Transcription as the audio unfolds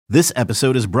This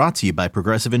episode is brought to you by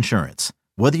Progressive Insurance.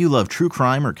 Whether you love true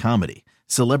crime or comedy,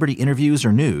 celebrity interviews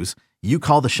or news, you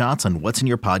call the shots on what's in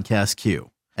your podcast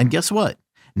queue. And guess what?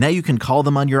 Now you can call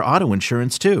them on your auto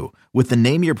insurance too with the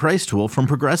Name Your Price tool from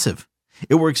Progressive.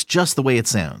 It works just the way it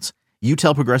sounds. You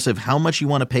tell Progressive how much you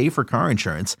want to pay for car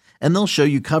insurance, and they'll show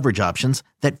you coverage options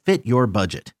that fit your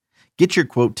budget. Get your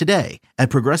quote today at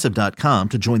Progressive.com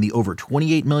to join the over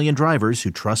 28 million drivers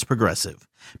who trust Progressive.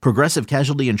 Progressive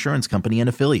Casualty Insurance Company and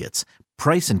Affiliates.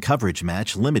 Price and coverage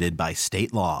match limited by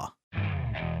state law.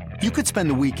 You could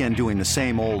spend the weekend doing the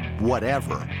same old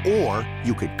whatever, or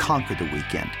you could conquer the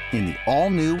weekend in the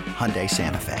all-new Hyundai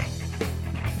Santa Fe.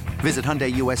 Visit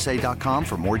HyundaiUSA.com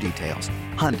for more details.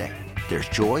 Hyundai, there's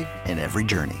joy in every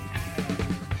journey.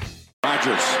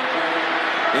 Rodgers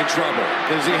in trouble.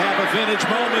 Does he have a vintage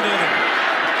moment in him?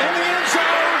 In the end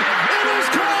zone, it is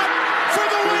caught for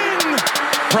the win.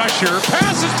 Pressure,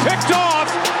 pass is picked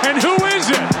off, and who is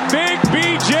it? Big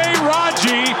B.J.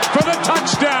 Raji for the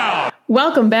touchdown.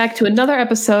 Welcome back to another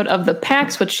episode of the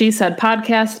Pack's What She Said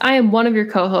podcast. I am one of your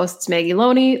co-hosts, Maggie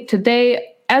Loney.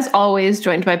 Today, as always,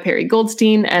 joined by Perry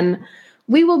Goldstein, and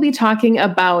we will be talking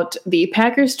about the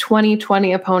Packers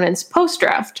 2020 opponents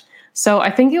post-draft. So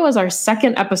I think it was our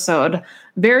second episode,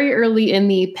 very early in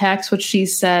the Pack's What She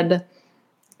Said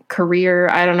career.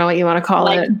 I don't know what you want to call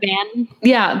it. Lifespan?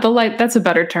 Yeah, that's a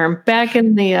better term. Back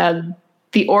in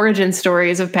the origin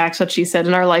stories of Pack's What She Said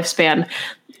in our lifespan,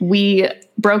 we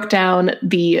broke down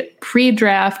the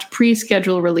pre-draft,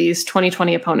 pre-schedule release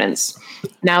 2020 opponents.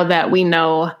 Now that we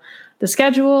know the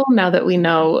schedule, now that we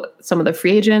know some of the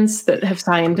free agents that have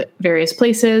signed various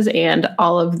places and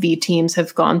all of the teams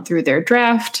have gone through their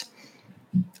draft,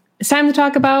 it's time to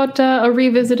talk about a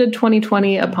revisited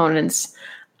 2020 opponents.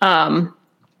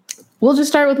 We'll just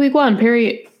start with week one.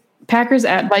 Perry, Packers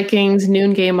at Vikings,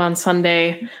 noon game on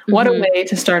Sunday. What a way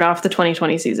to start off the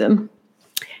 2020 season.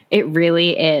 It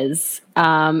really is.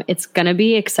 It's going to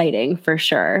be exciting for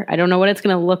sure. I don't know what it's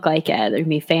going to look like yet. There's going to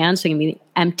be fans. They're going to be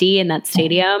empty in that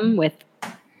stadium with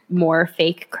more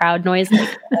fake crowd noise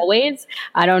like always.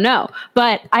 I don't know.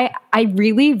 But I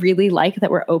really, really like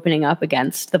that we're opening up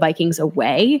against the Vikings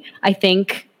away. I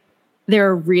think they're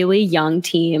a really young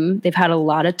team. They've had a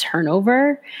lot of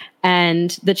turnover,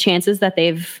 and the chances that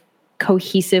they've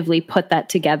cohesively put that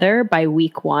together by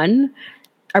week one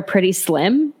are pretty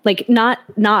slim. Like, not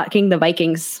knocking the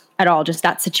Vikings at all, just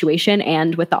that situation.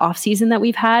 And with the offseason that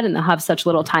we've had and they'll have such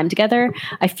little time together,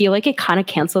 I feel like it kind of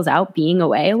cancels out being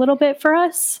away a little bit for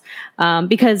us,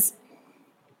 because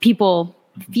people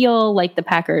feel like the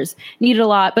Packers needed a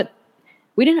lot, but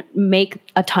we didn't make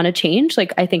a ton of change.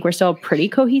 Like, I think we're still a pretty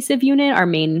cohesive unit, our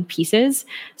main pieces.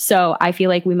 So I feel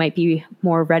like we might be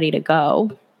more ready to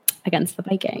go against the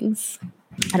Vikings.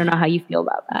 I don't know how you feel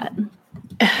about that.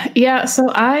 Yeah, so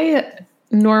I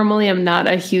normally am not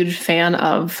a huge fan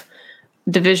of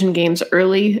division games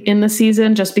early in the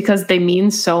season just because they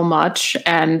mean so much.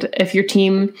 And if your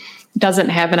team doesn't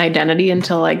have an identity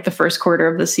until like the first quarter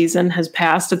of the season has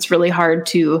passed, it's really hard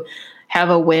to have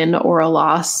a win or a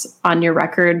loss on your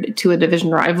record to a division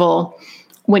rival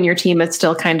when your team is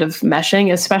still kind of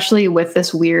meshing, especially with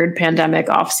this weird pandemic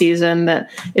offseason that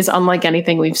is unlike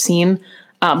anything we've seen.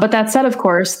 But that said, of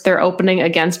course, they're opening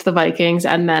against the Vikings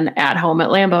and then at home at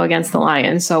Lambeau against the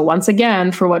Lions. So once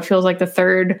again, for what feels like the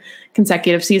third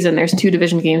consecutive season, there's two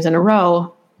division games in a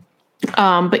row.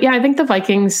 But yeah, I think the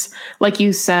Vikings, like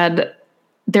you said,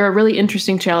 they're a really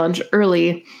interesting challenge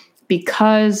early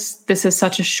because this is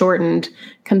such a shortened,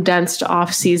 condensed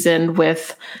offseason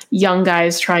with young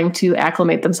guys trying to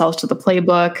acclimate themselves to the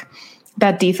playbook.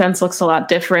 That defense looks a lot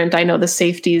different. I know the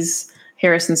safeties,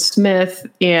 Harrison Smith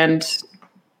and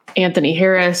Anthony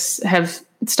Harris, have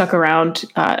stuck around.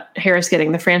 Harris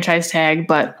getting the franchise tag,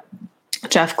 but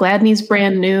Jeff Gladney's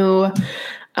brand new.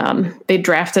 They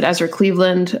drafted Ezra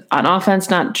Cleveland on offense.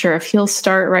 Not sure if he'll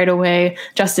start right away.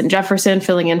 Justin Jefferson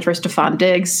filling in for Stephon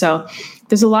Diggs. So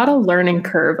there's a lot of learning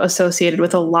curve associated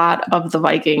with a lot of the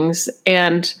Vikings.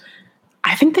 And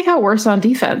I think they got worse on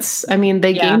defense. I mean,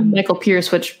 they gained Michael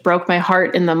Pierce, which broke my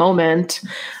heart in the moment.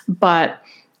 But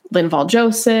Linval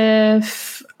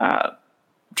Joseph,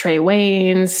 Trey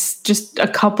Waynes, just a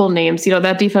couple names. You know,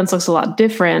 that defense looks a lot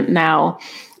different now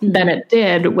than it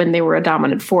did when they were a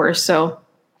dominant force. So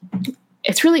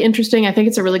it's really interesting. I think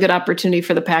it's a really good opportunity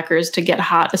for the Packers to get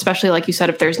hot, especially like you said,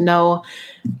 if there's no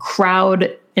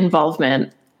crowd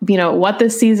involvement. You know, what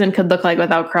this season could look like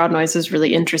without crowd noise is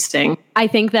really interesting. I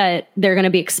think that they're going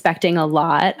to be expecting a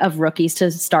lot of rookies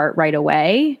to start right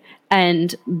away.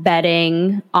 and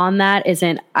betting on that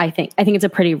isn't, I think it's a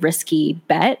pretty risky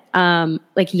bet.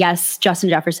 Yes, Justin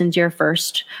Jefferson's your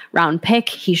first round pick.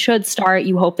 He should start.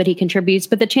 You hope that he contributes,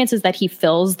 but the chances that he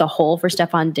fills the hole for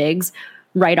Stephon Diggs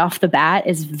right off the bat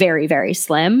is very, very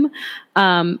slim.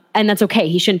 And that's okay.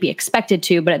 He shouldn't be expected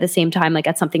to, but at the same time,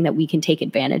 that's something that we can take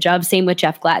advantage of. Same with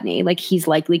Jeff Gladney. He's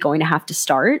likely going to have to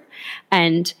start,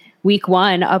 and week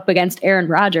 1 up against Aaron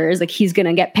Rodgers, he's going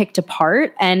to get picked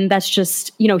apart. And that's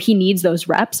just, he needs those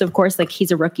reps. Of course, he's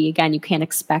a rookie. Again, you can't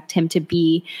expect him to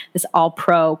be this all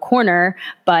pro corner,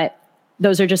 but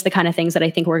those are just the kind of things that I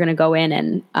think we're going to go in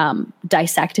and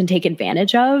dissect and take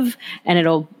advantage of. And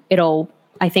it'll,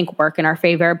 I think, work in our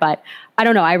favor. But I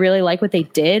don't know. I really like what they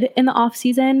did in the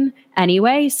offseason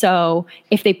anyway. So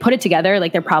if they put it together,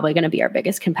 they're probably going to be our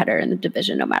biggest competitor in the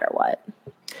division, no matter what.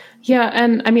 Yeah.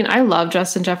 And I mean, I love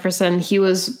Justin Jefferson. He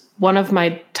was one of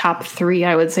my top 3,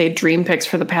 I would say, dream picks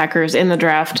for the Packers in the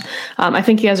draft. I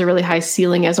think he has a really high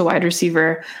ceiling as a wide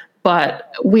receiver,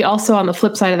 but we also, on the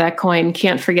flip side of that coin,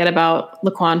 can't forget about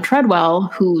Laquan Treadwell,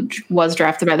 who was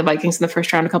drafted by the Vikings in the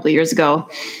first round a couple of years ago,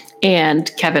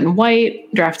 and Kevin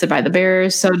White, drafted by the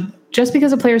Bears. So just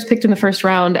because a player is picked in the first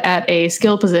round at a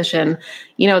skill position,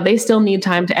 they still need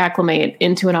time to acclimate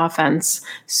into an offense.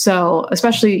 So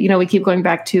especially, we keep going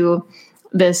back to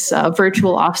this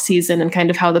virtual off season and kind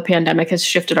of how the pandemic has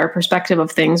shifted our perspective of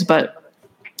things. But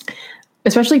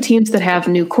especially teams that have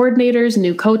new coordinators,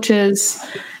 new coaches,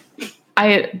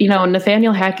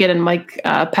 Nathaniel Hackett and Mike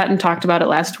Pettin talked about it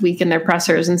last week in their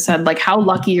pressers and said, how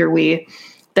lucky are we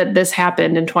that this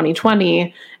happened in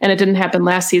 2020 and it didn't happen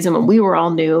last season when we were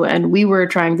all new and we were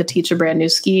trying to teach a brand new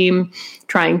scheme,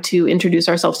 trying to introduce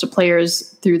ourselves to players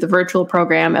through the virtual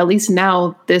program. At least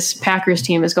now this Packers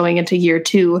team is going into year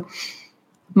 2.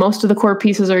 Most of the core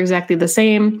pieces are exactly the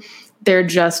same. They're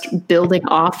just building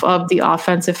off of the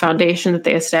offensive foundation that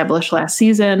they established last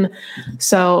season.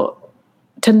 So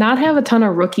to not have a ton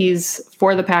of rookies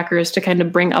for the Packers to kind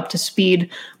of bring up to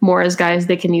speed more as guys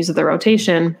they can use at the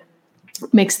rotation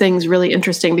makes things really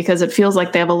interesting, because it feels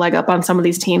like they have a leg up on some of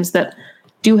these teams that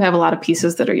do have a lot of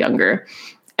pieces that are younger.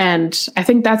 And I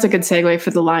think that's a good segue for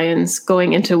the Lions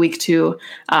going into week 2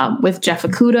 with Jeff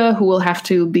Okudah, who will have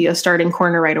to be a starting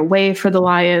corner right away for the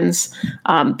Lions.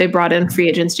 They brought in free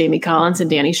agents Jamie Collins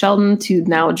and Danny Shelton to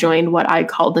now join what I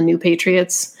call the new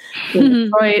Patriots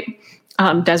in Detroit.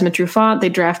 Desmond Trufant, they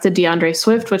drafted DeAndre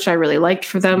Swift, which I really liked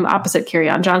for them, opposite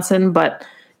Kerryon Johnson, but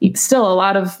still a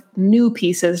lot of new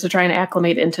pieces to try and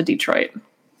acclimate into Detroit.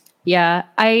 Yeah,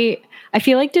 I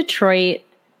feel like Detroit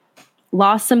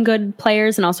lost some good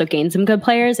players and also gained some good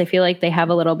players. I feel like they have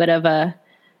a little bit of a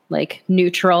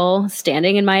neutral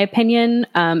standing, in my opinion,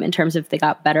 in terms of if they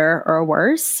got better or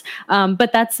worse.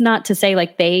 But that's not to say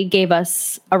they gave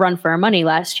us a run for our money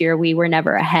last year. We were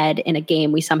never ahead in a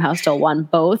game. We somehow still won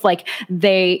both.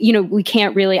 We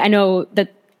can't really, I know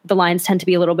that the Lions tend to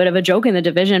be a little bit of a joke in the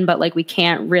division, but we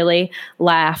can't really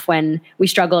laugh when we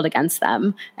struggled against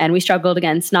them. And we struggled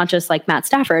against not just Matt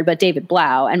Stafford, but David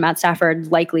Blau. And Matt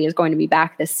Stafford likely is going to be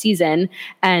back this season.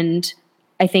 And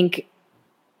I think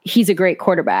he's a great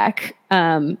quarterback.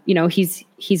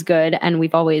 He's good. And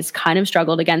we've always kind of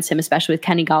struggled against him, especially with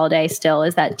Kenny Golladay still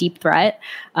is that deep threat.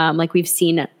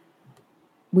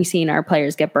 We've seen our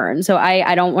players get burned. So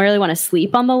I don't really want to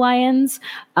sleep on the Lions.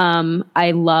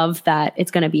 I love that it's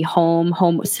going to be home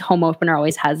opener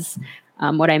always has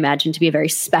what I imagine to be a very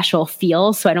special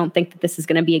feel. So I don't think that this is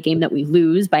going to be a game that we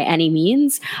lose by any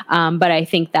means. But I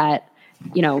think that,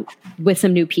 with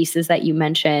some new pieces that you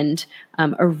mentioned,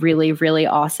 a really, really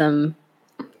awesome,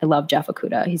 I love Jeff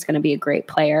Okudah. He's going to be a great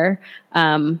player.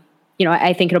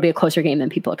 I think it'll be a closer game than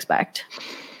people expect.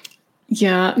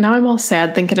 Yeah, now I'm all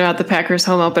sad thinking about the Packers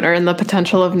home opener and the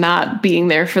potential of not being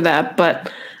there for that.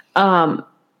 But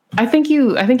I think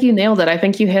you nailed it. I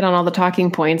think you hit on all the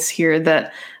talking points here,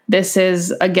 that this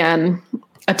is, again,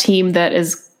 a team that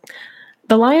is,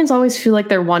 the Lions always feel like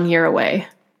they're 1 year away.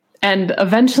 And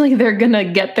eventually they're going to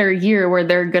get their year where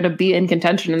they're going to be in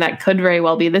contention. And that could very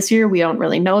well be this year. We don't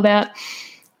really know that.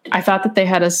 I thought that they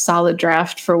had a solid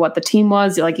draft for what the team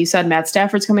was. Like you said, Matt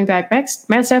Stafford's coming back.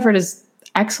 Matt Stafford is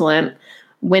excellent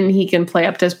when he can play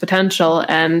up to his potential.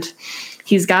 And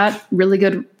he's got really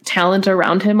good talent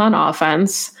around him on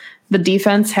offense. The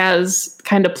defense has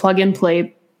kind of plug and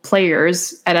play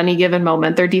players at any given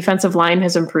moment. Their defensive line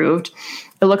has improved.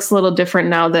 It looks a little different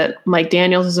now that Mike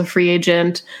Daniels is a free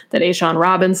agent, that A'Shawn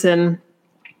Robinson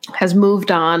has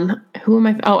moved on.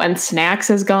 And Snacks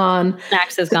is gone.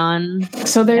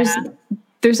 So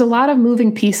there's a lot of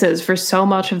moving pieces for so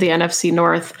much of the NFC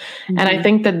North. Mm-hmm. And I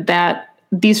think that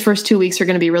these first 2 weeks are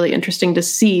going to be really interesting to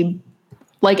see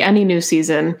like any new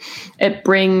season, it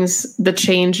brings the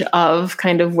change of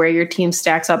kind of where your team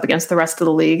stacks up against the rest of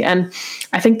the league. And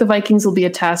I think the Vikings will be a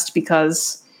test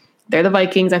because they're the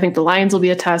Vikings. I think the Lions will be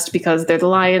a test because they're the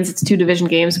Lions. It's 2 division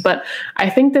games. But I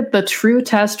think that the true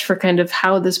test for kind of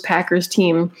how this Packers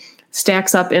team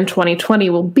stacks up in 2020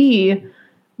 will be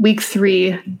week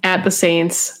 3 at the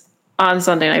Saints on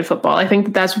Sunday Night Football. I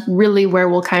think that's really where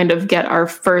we'll kind of get our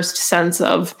first sense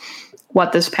of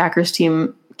what this Packers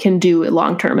team can do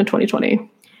long-term in 2020.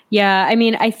 Yeah. I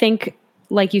mean, I think,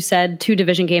 like you said, 2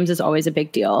 division games is always a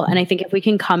big deal. And I think if we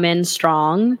can come in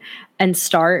strong and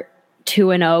start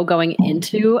 2-0 going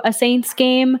into a Saints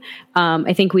game,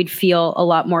 I think we'd feel a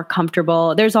lot more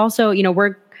comfortable. There's also,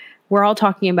 we're all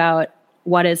talking about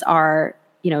what is our,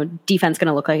 defense going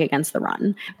to look like against the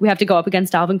run. We have to go up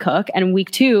against Dalvin Cook, and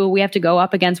week 2, we have to go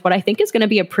up against what I think is going to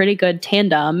be a pretty good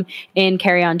tandem in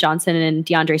Kerryon Johnson and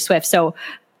DeAndre Swift. So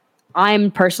I'm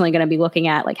personally going to be looking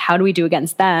at, like, how do we do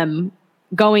against them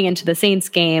going into the Saints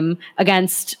game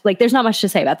against, like, there's not much to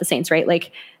say about the Saints, right?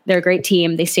 Like, they're a great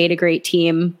team. They stayed a great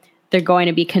team. They're going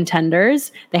to be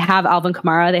contenders. They have Alvin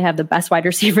Kamara. They have the best wide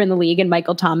receiver in the league in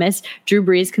Michael Thomas. Drew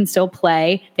Brees can still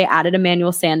play. They added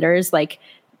Emmanuel Sanders. Like,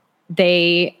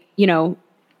 they're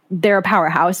a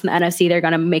powerhouse in the NFC. They're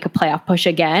going to make a playoff push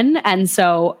again. And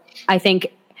so I think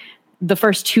the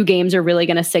first 2 games are really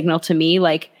going to signal to me,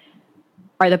 like,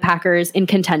 are the Packers in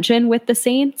contention with the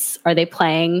Saints? Are they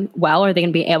playing well? Are they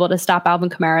going to be able to stop Alvin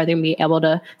Kamara? Are they going to be able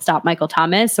to stop Michael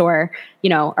Thomas? Or,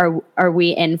 are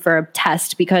we in for a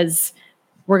test because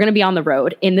we're going to be on the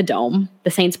road in the Dome? The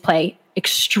Saints play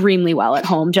extremely well at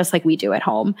home, just like we do at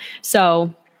home.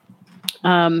 So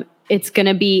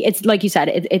it's like you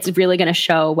said, it's really going to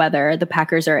show whether the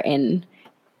Packers are in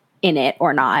it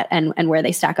or not, and where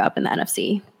they stack up in the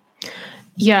NFC.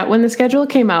 Yeah, when the schedule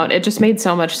came out, it just made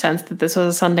so much sense that this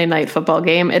was a Sunday night football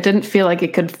game. It didn't feel like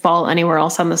it could fall anywhere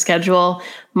else on the schedule.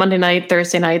 Monday night,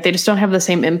 Thursday night, they just don't have the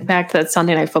same impact that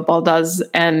Sunday night football does.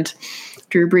 And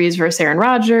Drew Brees versus Aaron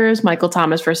Rodgers, Michael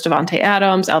Thomas versus Devontae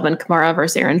Adams, Alvin Kamara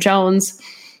versus Aaron Jones.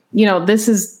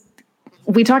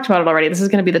 We talked about it already. This is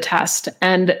going to be the test.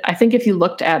 And I think if you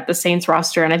looked at the Saints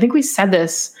roster, and I think we said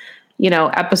this,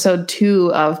 episode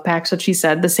 2 of Pax, what she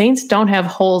said, the Saints don't have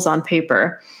holes on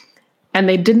paper. And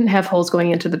they didn't have holes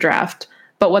going into the draft.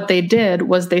 But what they did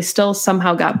was they still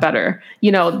somehow got better.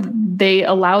 They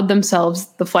allowed themselves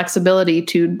the flexibility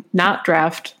to not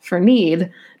draft for need,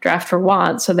 draft for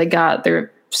want. So they got their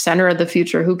center of the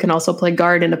future who can also play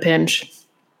guard in a pinch.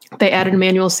 They added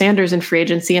Emmanuel Sanders in free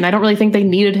agency, and I don't really think they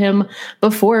needed him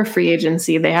before free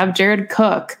agency. They have Jared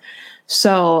Cook.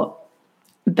 So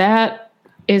that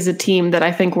is a team that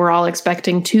I think we're all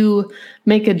expecting to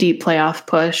make a deep playoff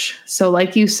push. So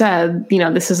like you said,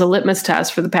 this is a litmus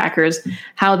test for the Packers,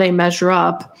 how they measure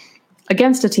up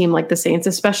against a team like the Saints,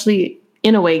 especially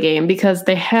in away game, because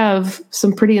they have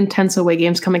some pretty intense away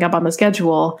games coming up on the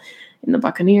schedule in the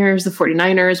Buccaneers, the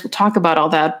 49ers. We'll talk about all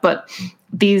that. But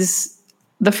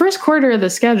the first quarter of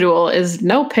the schedule is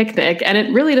no picnic, and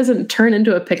it really doesn't turn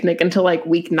into a picnic until like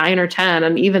week 9 or 10.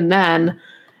 And even then,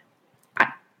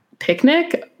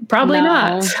 picnic? Probably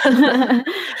not.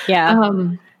 Yeah.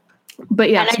 But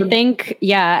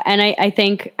yeah. And I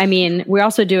think, we're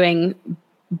also doing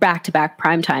back-to-back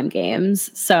primetime games.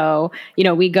 So,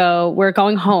 we're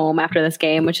going home after this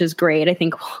game, which is great. I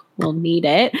think we'll need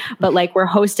it. But we're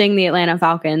hosting the Atlanta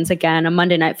Falcons again on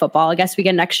Monday Night Football. I guess we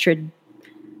get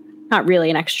not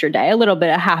really an extra day, a little bit,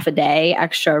 a half a day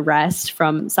extra rest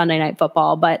from Sunday Night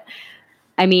Football. But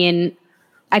I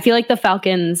feel like the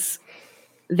Falcons,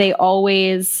 they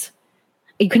always,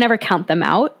 you can never count them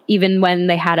out. Even when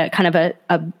they had a kind of a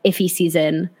iffy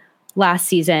season last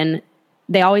season,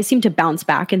 they always seem to bounce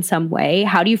back in some way.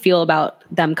 How do you feel about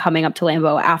them coming up to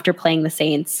Lambeau after playing the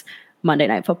Saints Monday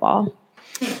Night Football?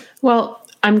 Well,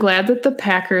 I'm glad that the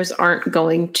Packers aren't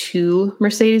going to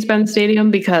Mercedes-Benz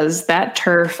Stadium, because that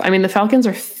turf, the Falcons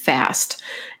are fast.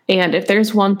 And if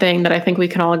there's one thing that I think we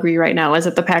can all agree right now is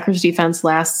that the Packers defense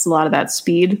lasts a lot of that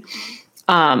speed.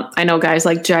 I know guys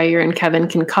like Jair and Kevin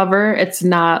can cover. It's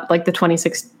not like the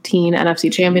 2016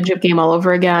 NFC Championship game all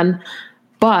over again.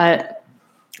 But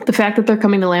the fact that they're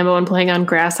coming to Lambeau and playing on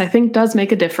grass, I think does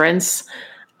make a difference.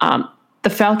 The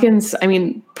Falcons,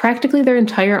 practically their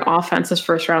entire offense is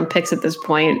first-round picks at this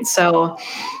point. So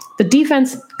the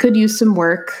defense could use some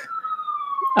work.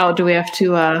 Oh, do we have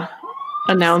to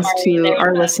announce to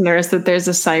our listeners that there's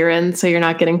a siren so you're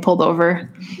not getting pulled over?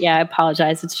 Yeah, I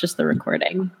apologize. It's just the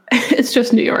recording. It's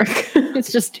just New York.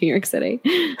 It's just New York City.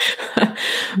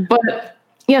 But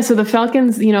yeah, so the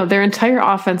Falcons, their entire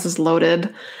offense is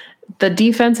loaded. The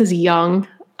defense is young.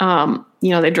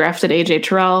 They drafted AJ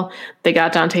Terrell. They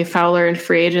got Dante Fowler in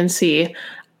free agency.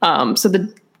 So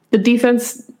the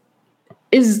defense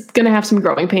is going to have some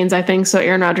growing pains, I think. So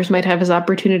Aaron Rodgers might have his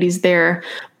opportunities there,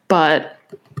 but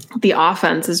the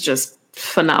offense is just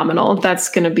phenomenal. That's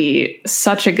going to be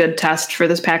such a good test for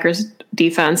this Packers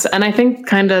defense. And I think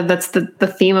kind of that's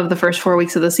the theme of the first 4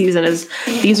 weeks of the season is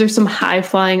these are some high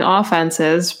flying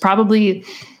offenses. Probably,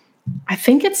 I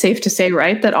think it's safe to say,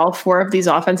 right, that all 4 of these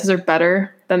offenses are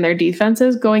better than their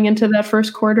defenses going into that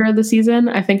first quarter of the season.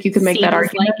 I think you could make that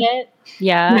argument. Like it.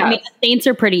 Yeah. I mean, the Saints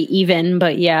are pretty even,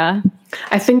 but yeah.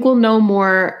 I think we'll know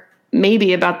more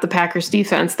maybe about the Packers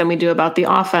defense than we do about the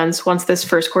offense once this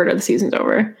first quarter of the season's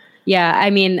over. Yeah. I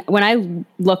mean, when I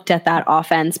looked at that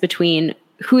offense between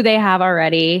who they have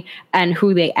already and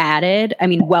who they added, I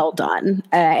mean, well done.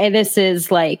 And this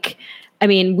is like, I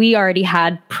mean, we already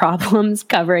had problems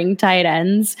covering tight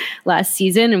ends last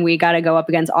season, and we got to go up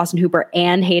against Austin Hooper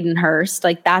and Hayden Hurst.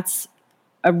 Like, that's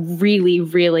a really,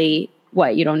 really,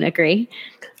 what, you don't agree?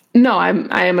 No, I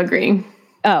am agreeing.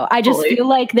 Oh, I just feel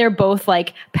like they're both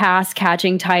like pass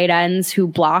catching tight ends who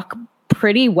block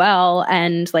pretty well.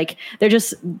 And like, they're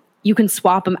just, you can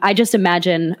swap them. I just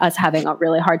imagine us having a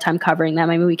really hard time covering them.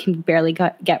 I mean, we can barely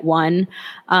get one.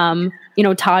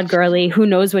 Todd Gurley, who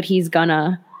knows what he's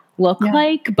gonna look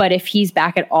like, but if he's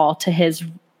back at all to his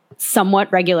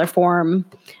somewhat regular form,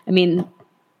 I mean,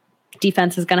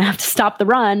 defense is going to have to stop the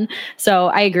run. So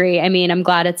I agree. I mean, I'm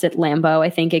glad it's at Lambeau. I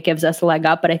think it gives us a leg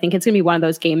up, but I think it's going to be one of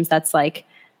those games that's like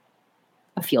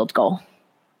a field goal.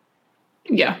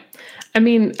 Yeah. I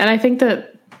mean, and I think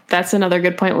that's another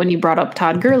good point when you brought up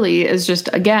Todd Gurley is just,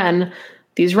 again,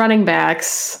 these running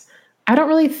backs. I don't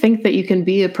really think that you can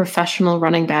be a professional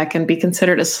running back and be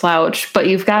considered a slouch, but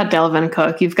you've got Dalvin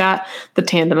Cook, you've got the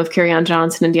tandem of Kerryon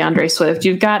Johnson and DeAndre Swift,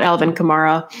 you've got Alvin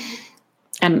Kamara,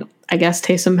 and I guess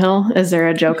Taysom Hill. Is there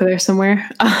a joke there somewhere?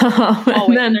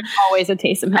 There's always a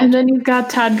Taysom Hill. And then you've got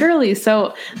Todd Gurley.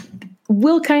 So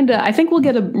I think we'll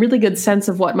get a really good sense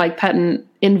of what Mike Pettin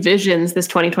envisions this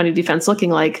 2020 defense looking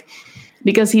like,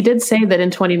 because he did say that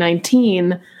in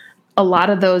 2019, a lot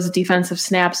of those defensive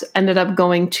snaps ended up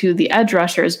going to the edge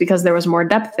rushers because there was more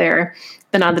depth there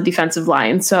than on the defensive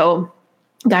line. So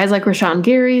guys like Rashawn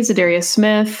Gary, Zadarius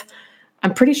Smith,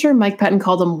 I'm pretty sure Mike Pettin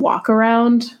called them walk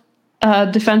around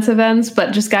defensive ends,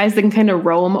 but just guys that can kind of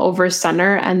roam over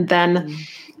center and then,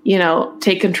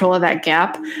 take control of that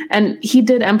gap. And he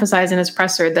did emphasize in his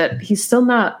presser that he's still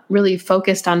not really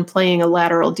focused on playing a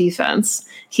lateral defense.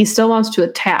 He still wants to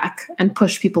attack and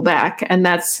push people back. And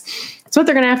that's what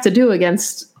they're going to have to do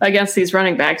against these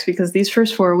running backs, because these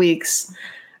first 4 weeks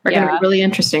are going to be really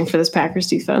interesting for this Packers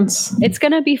defense. It's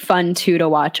going to be fun, too, to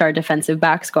watch our defensive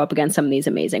backs go up against some of these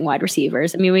amazing wide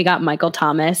receivers. I mean, we got Michael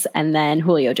Thomas and then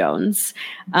Julio Jones.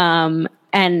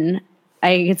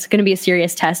 It's going to be a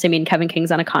serious test. I mean, Kevin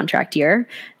King's on a contract year.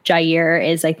 Jair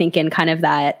is, I think, in kind of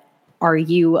that, are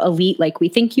you elite like we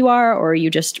think you are, or are you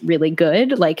just really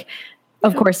good? Like,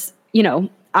 of course,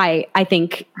 I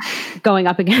think going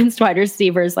up against wide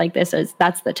receivers like this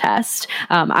that's the test.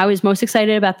 I was most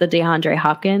excited about the DeAndre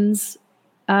Hopkins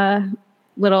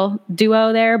little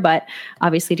duo there, but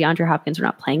obviously DeAndre Hopkins, we're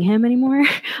not playing him anymore.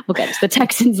 We'll get to the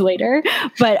Texans later.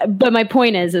 But my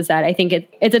point is that I think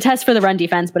it's a test for the run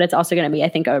defense, but it's also going to be, I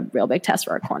think, a real big test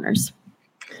for our corners.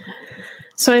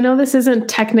 So I know this isn't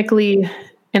technically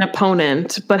an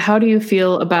opponent, but how do you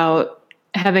feel about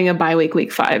having a bye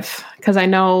week 5? Because I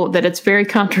know that it's very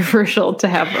controversial to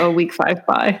have a week 5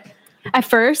 bye. At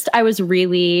first, I was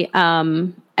really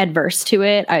adverse to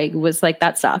it. I was like,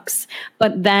 that sucks.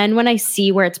 But then when I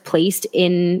see where it's placed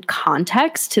in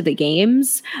context to the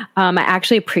games, I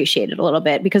actually appreciate it a little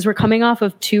bit, because we're coming off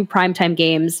of 2 primetime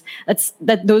games.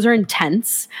 Those are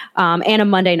intense, and a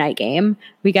Monday night game.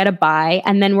 We get a bye,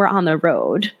 and then we're on the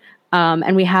road,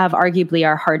 and we have arguably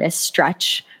our hardest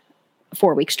stretch.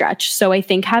 4-week stretch. So I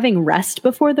think having rest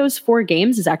before those 4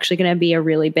 games is actually going to be a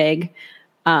really big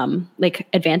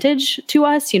advantage to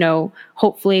us.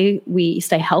 Hopefully we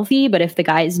stay healthy, but if the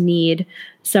guys need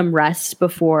some rest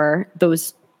before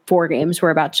those 4 games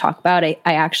we're about to talk about, I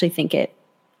actually think it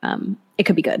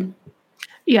could be good.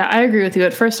 Yeah, I agree with you.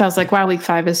 At first I was like, wow, week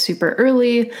 5 is super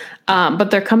early.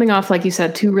 But they're coming off, like you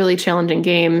said, 2 really challenging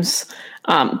games.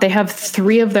 They have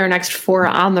 3 of their next 4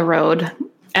 on the road.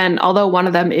 And although one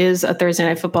of them is a Thursday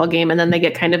night football game, and then they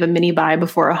get kind of a mini bye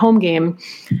before a home game,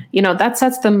 that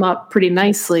sets them up pretty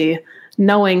nicely,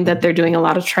 knowing that they're doing a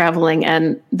lot of traveling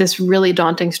and this really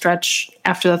daunting stretch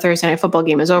after the Thursday night football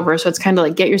game is over. So it's kind of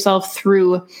like, get yourself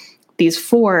through these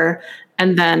 4,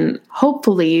 and then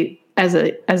hopefully as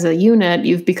a unit,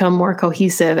 you've become more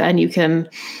cohesive and you can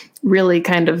really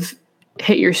kind of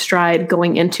hit your stride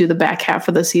going into the back half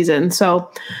of the season.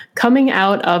 So coming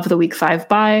out of the week 5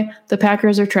 bye, the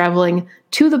Packers are traveling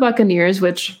to the Buccaneers,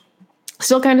 which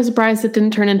still kind of surprised it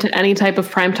didn't turn into any type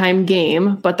of primetime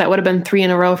game, but that would have been 3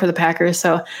 in a row for the Packers.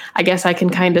 So I guess I can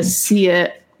kind of see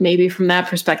it maybe from that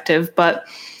perspective. But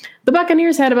the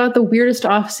Buccaneers had about the weirdest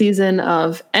offseason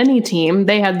of any team.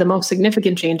 They had the most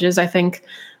significant changes. I think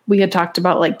we had talked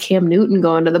about like Cam Newton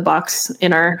going to the Bucs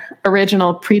in our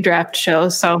original pre-draft show.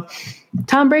 So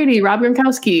Tom Brady, Rob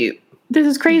Gronkowski, this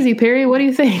is crazy, Perry. What do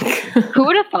you think? Who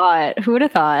would have thought? Who would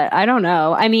have thought? I don't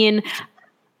know. I mean,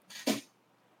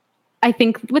 I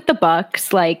think with the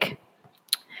Bucs, like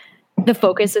the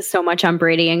focus is so much on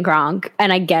Brady and Gronk,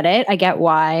 and I get it. I get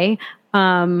why.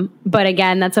 But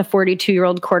again, that's a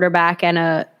 42-year-old quarterback and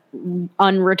a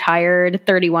unretired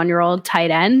 31-year-old tight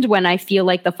end, when I feel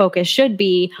like the focus should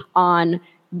be on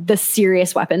the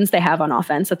serious weapons they have on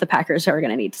offense that the Packers are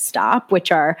going to need to stop,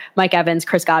 which are Mike Evans,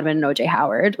 Chris Godwin, and OJ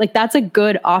Howard. Like, that's a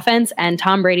good offense, and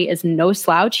Tom Brady is no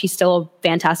slouch. He's still a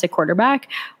fantastic quarterback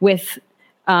with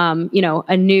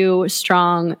a new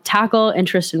strong tackle in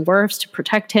Tristan Wirfs to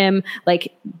protect him.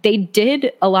 Like, they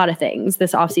did a lot of things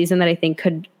this offseason that I think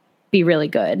could be really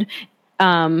good.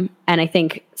 And I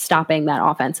think stopping that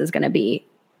offense is going to be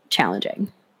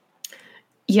challenging.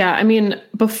 Yeah, I mean,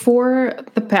 before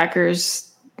the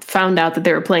Packers found out that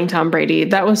they were playing Tom Brady,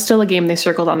 that was still a game they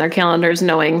circled on their calendars,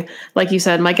 knowing, like you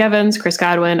said, Mike Evans, Chris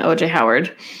Godwin, OJ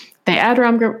Howard. They add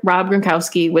Rob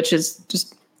Gronkowski, which is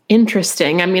just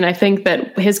interesting. I mean, I think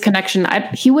that his connection,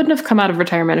 he wouldn't have come out of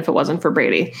retirement if it wasn't for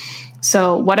Brady.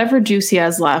 So whatever juice he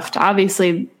has left,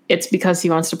 obviously it's because he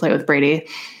wants to play with Brady.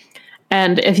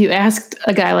 And if you asked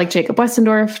a guy like Jacob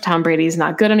Westendorf, Tom Brady's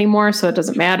not good anymore, so it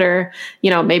doesn't matter.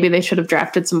 Maybe they should have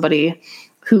drafted somebody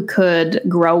who could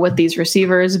grow with these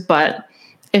receivers. But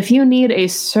if you need a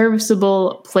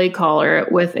serviceable play caller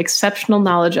with exceptional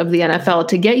knowledge of the NFL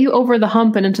to get you over the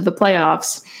hump and into the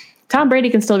playoffs, Tom Brady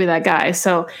can still be that guy.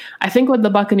 So I think what the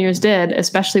Buccaneers did,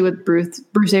 especially with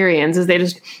Bruce Arians, is they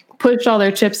just pushed all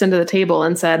their chips into the table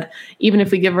and said, even if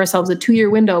we give ourselves a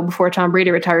 2-year window before Tom Brady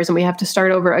retires and we have to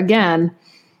start over again,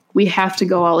 we have to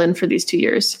go all in for these 2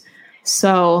 years.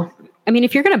 So, I mean,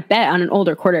 if you're going to bet on an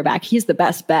older quarterback, he's the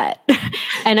best bet.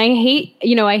 And I hate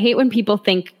when people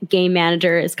think game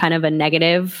manager is kind of a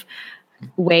negative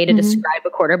way to describe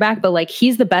a quarterback, but like,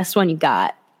 he's the best one you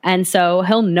got. And so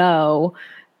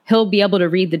he'll be able to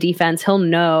read the defense. He'll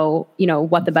know,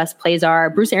 what the best plays are.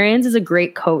 Bruce Arians is a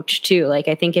great coach too. Like,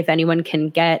 I think if anyone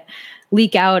can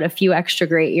leak out a few extra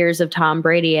great years of Tom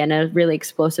Brady and a really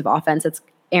explosive offense,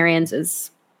 Arians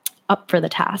is up for the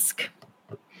task.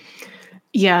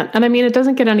 Yeah. And I mean, it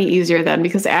doesn't get any easier then,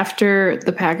 because after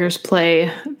the Packers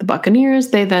play the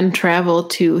Buccaneers, they then travel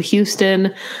to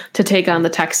Houston to take on the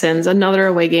Texans, another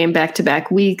away game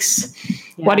back-to-back weeks.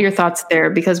 Yeah. What are your thoughts there?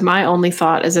 Because my only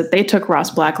thought is that they took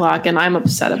Ross Blacklock, and I'm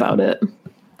upset about it.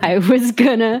 I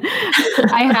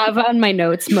have on my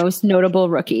notes, most notable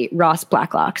rookie, Ross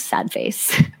Blacklock, sad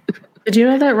face. Did you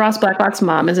know that Ross Blacklock's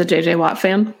mom is a JJ Watt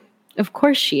fan? Of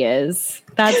course she is.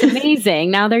 That's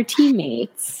amazing. Now they're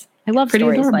teammates. I love Pretty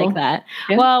stories adorable. Like that.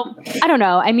 Yeah. Well, I don't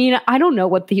know. I mean, I don't know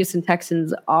what the Houston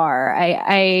Texans are.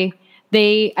 I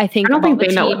think I don't think they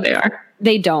know what they are.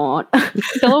 They don't.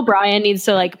 Bill O'Brien needs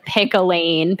to pick a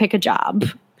lane, pick a job,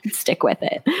 stick with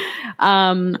it.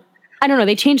 I don't know.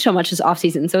 They changed so much this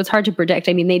offseason, so it's hard to predict.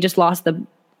 I mean, they just lost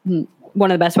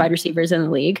one of the best wide receivers in the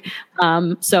league.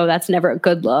 So that's never a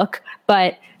good look.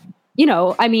 But,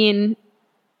 I mean,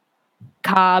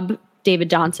 Cobb,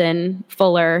 David Johnson,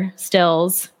 Fuller,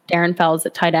 Stills, Darren Fells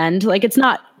at tight end. Like, it's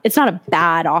not a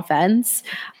bad offense.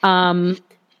 I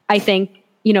think,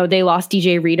 they lost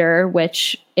DJ Reader,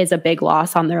 which is a big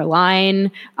loss on their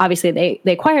line. Obviously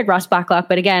they acquired Ross Blacklock,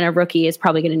 but again, a rookie is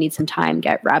probably going to need some time,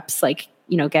 get reps,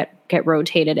 get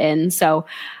rotated in. So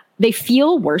they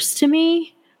feel worse to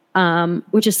me,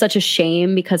 which is such a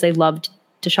shame because I loved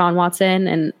Deshaun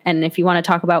Watson. And if you want to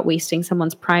talk about wasting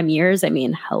someone's prime years, I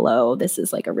mean, hello, this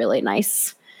is a really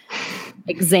nice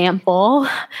example.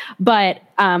 But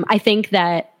I think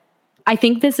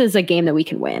this is a game that we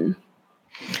can win.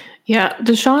 Yeah,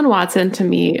 Deshaun Watson to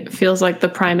me feels like the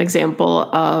prime example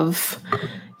of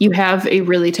you have a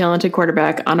really talented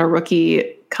quarterback on a rookie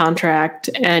contract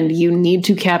and you need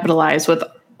to capitalize with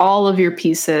all of your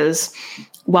pieces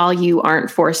while you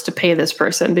aren't forced to pay this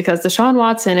person, because Deshaun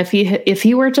Watson, if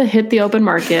he were to hit the open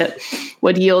market,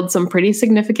 would yield some pretty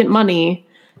significant money.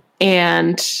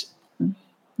 And,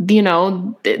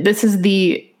 this is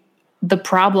the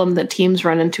problem that teams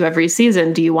run into every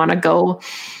season. Do you want to go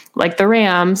like the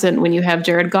Rams, and when you have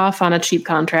Jared Goff on a cheap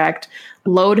contract,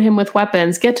 load him with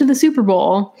weapons, get to the Super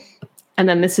Bowl, and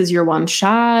then this is your one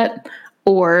shot?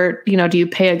 Or, do you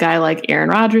pay a guy like Aaron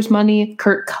Rodgers money,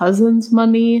 Kirk Cousins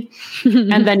money,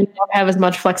 and then you don't have as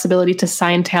much flexibility to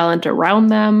sign talent around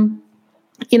them?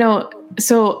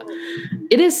 So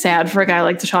it is sad for a guy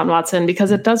like Deshaun Watson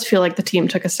because it does feel like the team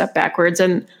took a step backwards,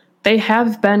 and they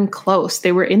have been close.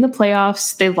 They were in the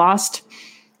playoffs. They lost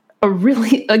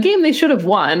a game they should have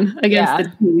won against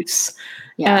the Chiefs.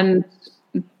 Yeah.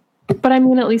 But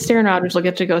at least Aaron Rodgers will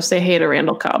get to go say hey to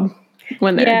Randall Cobb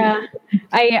when they're.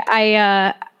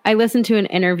 Yeah. I listened to an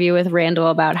interview with Randall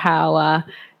about how,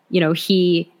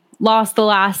 he lost the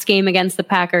last game against the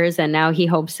Packers, and now he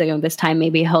hopes this time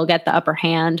maybe he'll get the upper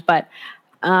hand. But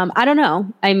I don't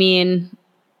know. I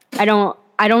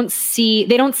don't see,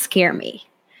 they don't scare me.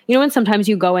 When sometimes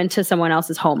you go into someone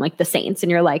else's home, like the Saints, and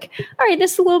you're like, all right,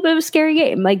 this is a little bit of a scary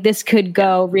game. Like, this could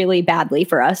go really badly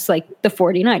for us, like the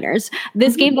 49ers.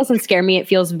 This game doesn't scare me. It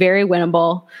feels very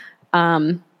winnable.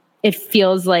 It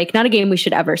feels like not a game we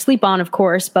should ever sleep on, of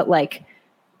course, but like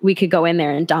we could go in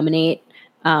there and dominate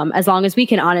as long as we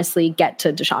can honestly get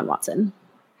to Deshaun Watson.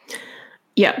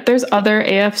 Yeah, there's other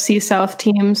AFC South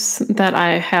teams that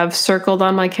I have circled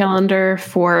on my calendar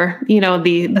for,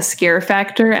 the scare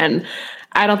factor. And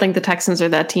I don't think the Texans are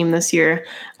that team this year.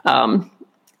 Then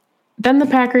the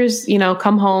Packers,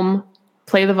 come home,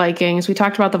 play the Vikings. We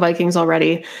talked about the Vikings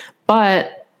already,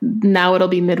 but now it'll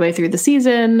be midway through the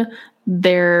season.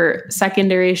 Their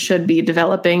secondary should be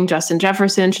developing. Justin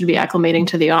Jefferson should be acclimating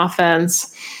to the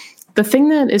offense. The thing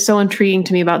that is so intriguing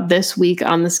to me about this week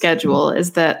on the schedule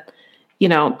is that,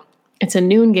 it's a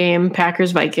noon game,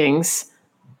 Packers-Vikings.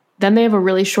 Then they have a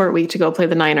really short week to go play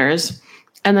the Niners.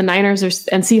 And the Niners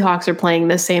and Seahawks are playing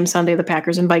this same Sunday the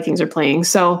Packers and Vikings are playing.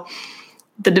 So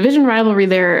the division rivalry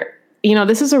there,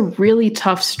 this is a really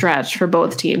tough stretch for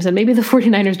both teams. And maybe the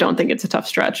 49ers don't think it's a tough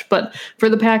stretch. But for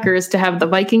the Packers to have the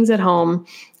Vikings at home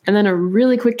and then a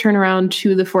really quick turnaround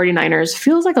to the 49ers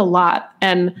feels like a lot.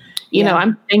 And,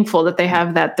 I'm thankful that they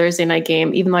have that Thursday night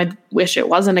game, even though I wish it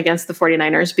wasn't against the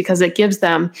 49ers, because it gives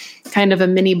them kind of a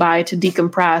mini bye to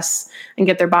decompress and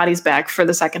get their bodies back for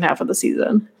the second half of the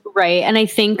season. Right. And I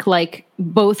think like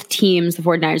both teams, the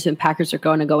 49ers and Packers, are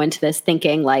going to go into this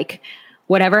thinking like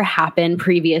whatever happened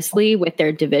previously with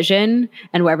their division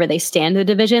and wherever they stand in the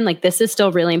division, like this is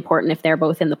still really important if they're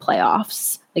both in the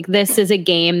playoffs. Like this is a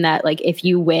game that like if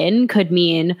you win could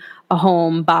mean a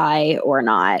home bye or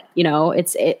not.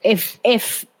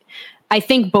 If I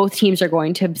think both teams are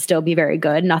going to still be very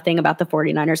good. Nothing about the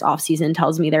 49ers offseason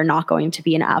tells me they're not going to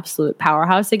be an absolute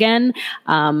powerhouse again.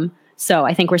 So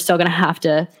I think we're still going to have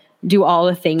to do all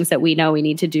the things that we know we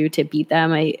need to do to beat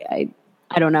them.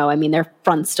 I don't know. Their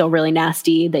front's still really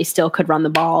nasty. They still could run the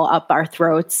ball up our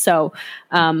throats. So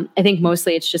I think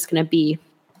mostly it's just going to be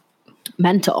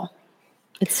mental.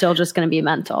 It's still just going to be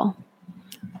mental.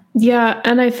 Yeah.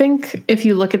 And I think if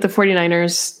you look at the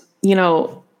 49ers,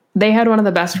 they had one of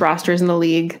the best rosters in the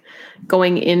league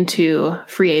going into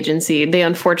free agency. They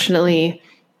unfortunately,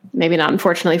 maybe not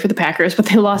unfortunately for the Packers, but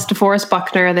they lost to DeForest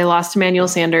Buckner. They lost to Emmanuel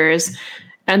Sanders.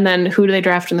 And then who do they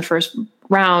draft in the first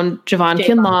round? Javon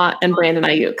Kinlaw and Brandon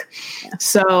Ayuk. Yeah.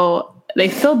 So they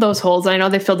filled those holes. I know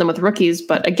they filled them with rookies,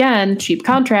 but again, cheap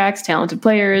contracts, talented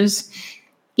players.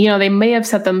 They may have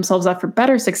set themselves up for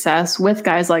better success with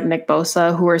guys like Nick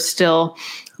Bosa, who are still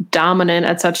dominant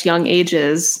at such young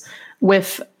ages,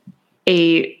 with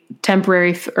a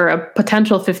temporary or a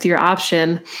potential fifth-year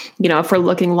option, if we're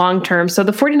looking long-term. So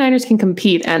the 49ers can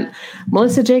compete. And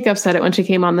Melissa Jacobs said it when she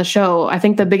came on the show. I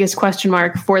think the biggest question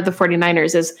mark for the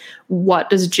 49ers is,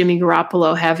 what does Jimmy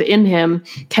Garoppolo have in him?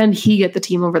 Can he get the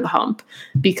team over the hump?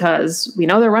 Because we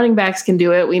know their running backs can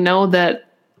do it. We know that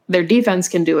their defense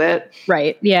can do it.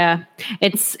 Right. Yeah.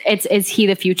 It's is he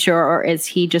the future or is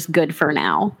he just good for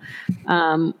now?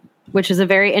 Which is a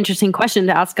very interesting question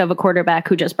to ask of a quarterback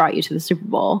who just brought you to the Super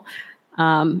Bowl.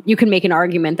 You can make an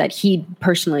argument that he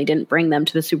personally didn't bring them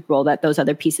to the Super Bowl, that those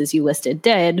other pieces you listed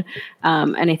did.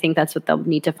 And I think that's what they'll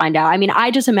need to find out.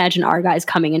 I just imagine our guys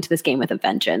coming into this game with a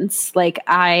vengeance. Like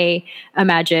I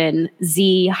imagine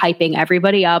Z hyping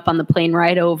everybody up on the plane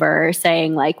ride over,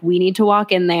 saying like, we need to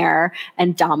walk in there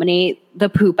and dominate the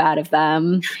poop out of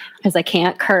them, because I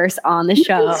can't curse on the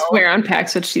show. I swear on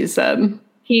Pax what she said.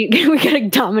 We gotta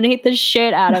dominate the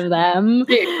shit out of them.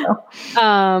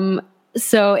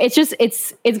 So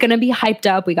it's gonna be hyped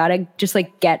up. We gotta just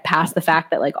like get past the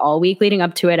fact that like all week leading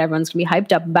up to it, everyone's gonna be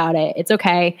hyped up about it. It's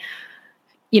okay.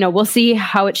 We'll see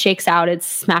how it shakes out. It's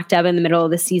smack dab in the middle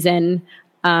of the season.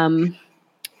 And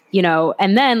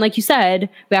then like you said,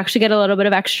 we actually get a little bit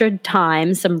of extra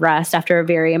time, some rest after a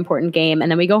very important game. And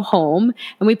then we go home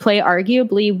and we play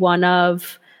arguably one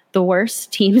of the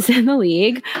worst teams in the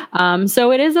league.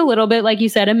 So it is a little bit, like you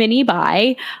said, a mini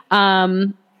bye.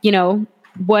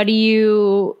 What are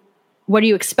you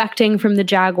expecting from the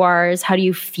Jaguars? How do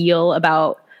you feel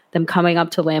about them coming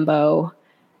up to Lambeau?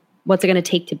 What's it going to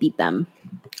take to beat them?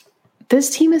 This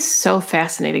team is so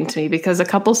fascinating to me because a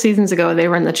couple seasons ago, they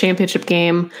were in the championship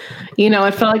game.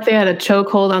 It felt like they had a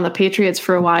chokehold on the Patriots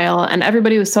for a while, and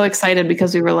everybody was so excited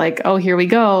because we were like, oh, here we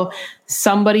go.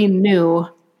 Somebody new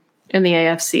in the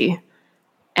AFC.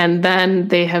 And then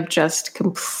they have just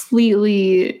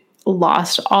completely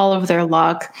lost all of their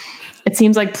luck. It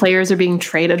seems like players are being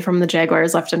traded from the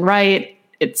Jaguars left and right.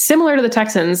 It's similar to the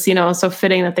Texans, so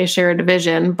fitting that they share a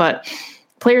division, but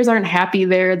players aren't happy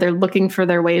there. They're looking for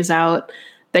their ways out.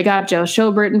 They got Joe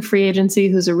Schobert in free agency,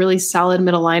 who's a really solid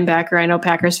middle linebacker. I know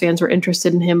Packers fans were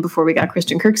interested in him before we got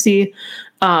Christian Kirksey.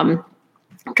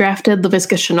 Drafted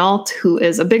Laviska Shenault, who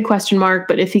is a big question mark,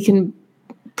 but if he can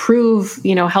prove,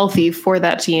 healthy for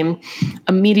that team,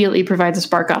 immediately provides a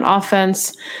spark on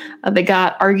offense. They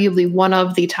got arguably one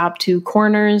of the top 2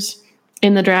 corners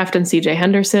in the draft in CJ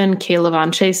Henderson, Kayvon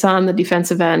Chason, the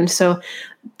defensive end. So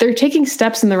they're taking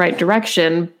steps in the right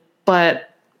direction,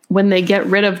 but when they get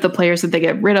rid of the players that they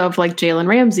get rid of, like Jalen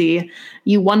Ramsey,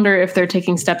 you wonder if they're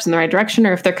taking steps in the right direction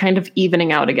or if they're kind of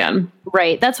evening out again.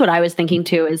 Right. That's what I was thinking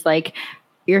too, is like,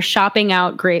 you're shopping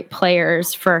out great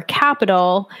players for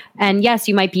capital. And yes,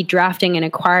 you might be drafting and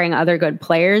acquiring other good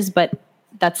players, but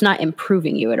that's not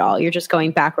improving you at all. You're just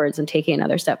going backwards and taking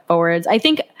another step forwards. I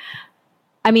think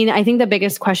the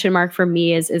biggest question mark for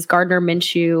me is Gardner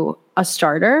Minshew a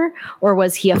starter or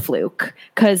was he a fluke?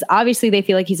 Because obviously they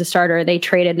feel like he's a starter. They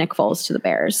traded Nick Foles to the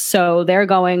Bears. So they're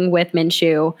going with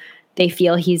Minshew. They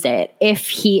feel he's it. If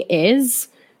he is,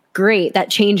 great. That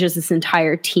changes this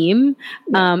entire team.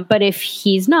 But if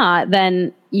he's not,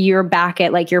 then you're back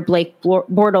at like your Blake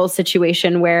Bortles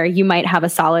situation where you might have a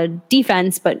solid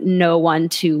defense, but no one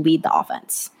to lead the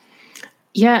offense.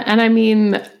 Yeah. And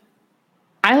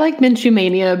I like Minshew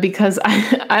Mania because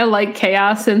I like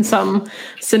chaos in some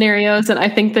scenarios. And I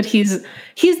think that he's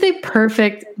the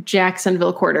perfect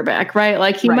Jacksonville quarterback, right?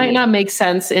 Like he might not make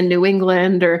sense in New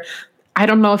England, or I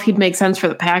don't know if he'd make sense for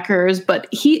the Packers, but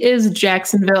he is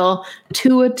Jacksonville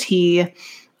to a T.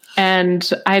 And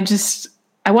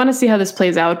I want to see how this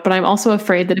plays out, but I'm also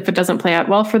afraid that if it doesn't play out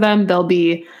well for them, they'll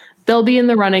be in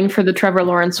the running for the Trevor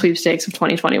Lawrence sweepstakes of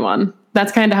 2021.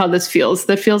 That's kind of how this feels.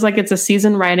 That feels like it's a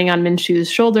season riding on Minshew's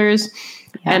shoulders.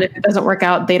 Yeah. And if it doesn't work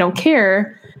out, they don't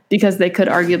care because they could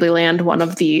arguably land one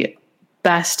of the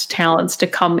best talents to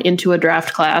come into a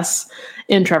draft class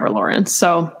in Trevor Lawrence.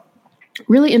 So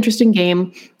really interesting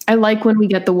game. I like when we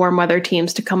get the warm weather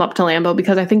teams to come up to Lambeau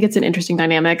because I think it's an interesting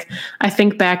dynamic. I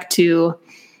think back to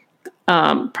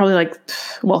probably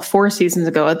 4 seasons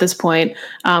ago at this point,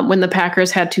 when the Packers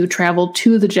had to travel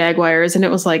to the Jaguars and it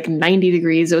was like 90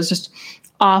 degrees. It was just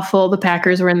awful. The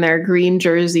Packers were in their green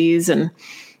jerseys and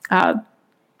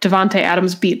Devontae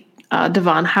Adams beat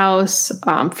Devon House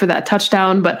for that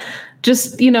touchdown. But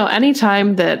just,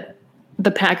 anytime that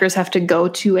the Packers have to go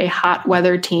to a hot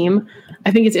weather team,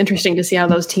 I think it's interesting to see how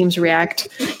those teams react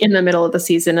in the middle of the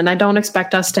season. And I don't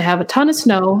expect us to have a ton of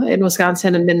snow in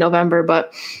Wisconsin in mid-November,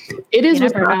 but it is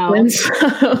Wisconsin.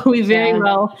 So we very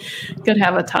well could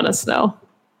have a ton of snow.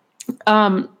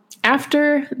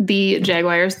 After the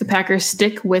Jaguars, the Packers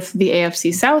stick with the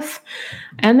AFC South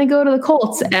and they go to the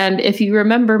Colts. And if you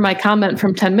remember my comment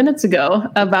from 10 minutes ago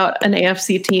about an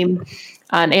AFC team,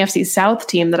 an AFC South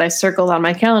team that I circled on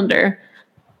my calendar,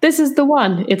 this is the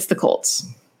one. It's the Colts.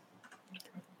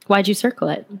 Why'd you circle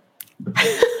it?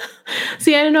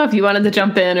 See, I don't know if you wanted to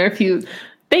jump in or if you...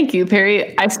 Thank you,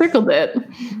 Perry. I circled it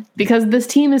because this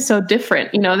team is so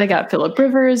different. They got Phillip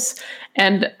Rivers,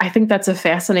 and I think that's a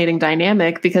fascinating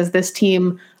dynamic because this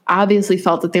team obviously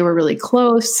felt that they were really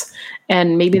close,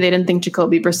 and maybe they didn't think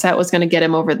Jacoby Brissett was going to get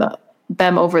them over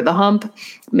the hump.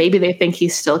 Maybe they think he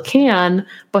still can,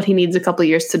 but he needs a couple of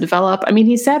years to develop.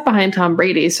 He sat behind Tom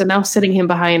Brady, so now sitting him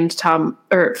behind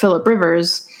Phillip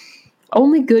Rivers,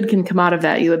 only good can come out of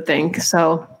that, you would think.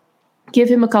 So give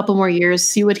him a couple more years,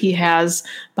 see what he has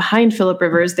behind Phillip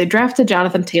Rivers. They drafted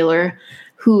Jonathan Taylor,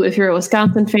 who, if you're a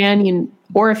Wisconsin fan,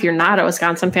 or if you're not a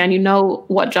Wisconsin fan, you know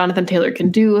what Jonathan Taylor can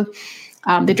do.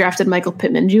 They drafted Michael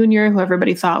Pittman Jr., who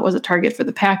everybody thought was a target for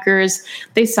the Packers.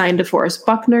 They signed DeForest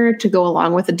Buckner to go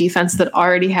along with a defense that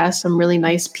already has some really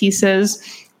nice pieces.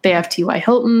 They have T.Y.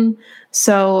 Hilton.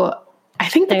 So I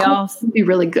think the Colts will be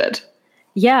really good.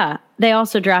 Yeah. They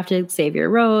also drafted Xavier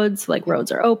Rhodes,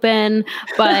 roads are open.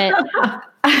 But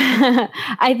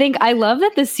I love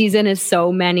that this season is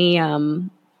so many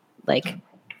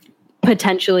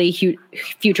potentially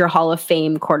future Hall of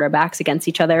Fame quarterbacks against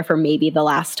each other for maybe the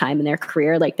last time in their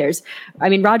career. Like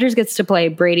Rodgers gets to play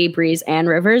Brady, Brees, and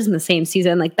Rivers in the same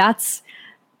season. Like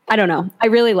I don't know. I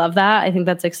really love that. I think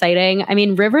that's exciting. I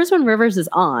mean, Rivers, when Rivers is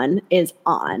on.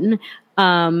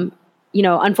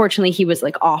 Unfortunately he was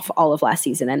like off all of last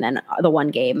season, and then the one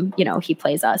game, he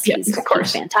plays us. Yeah, he's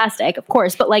fantastic, of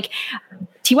course. But like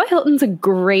T.Y. Hilton's a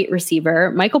great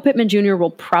receiver. Michael Pittman Jr. will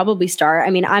probably start.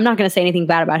 I mean, I'm not going to say anything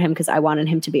bad about him because I wanted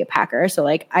him to be a Packer. So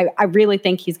like, I really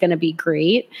think he's going to be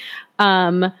great.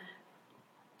 And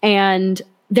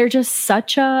they're just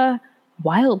such a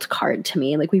wild card to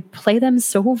me. Like we play them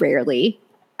so rarely.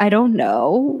 I don't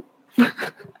know.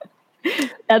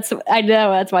 I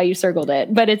know that's why you circled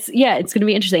it, but it's going to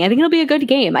be interesting. I think it'll be a good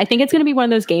game. I think it's going to be one of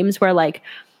those games where, like,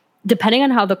 depending on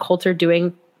how the Colts are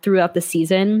doing throughout the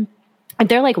season, if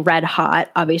they're like red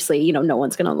hot, obviously, no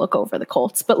one's going to look over the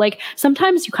Colts, but like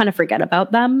sometimes you kind of forget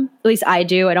about them. At least I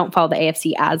do. I don't follow the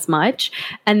AFC as much.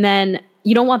 And then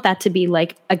you don't want that to be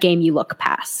like a game you look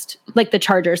past. Like the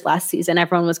Chargers last season,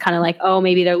 everyone was kind of like, oh,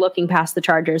 maybe they're looking past the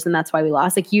Chargers and that's why we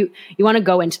lost. Like you want to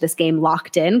go into this game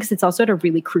locked in because it's also at a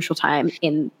really crucial time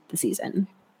in the season.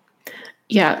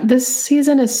 Yeah, this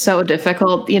season is so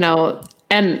difficult,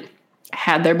 and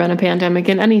had there been a pandemic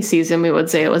in any season, we would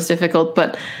say it was difficult,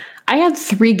 but I had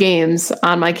 3 games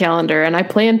on my calendar and I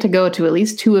planned to go to at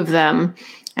least 2 of them.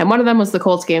 And one of them was the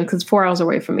Colts game because 4 hours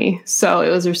away from me. So it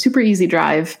was a super easy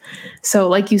drive. So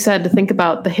like you said, to think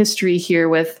about the history here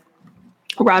with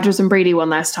Rodgers and Brady one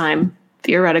last time,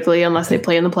 theoretically, unless they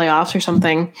play in the playoffs or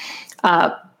something,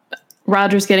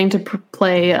 Rodgers getting to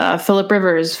play Phillip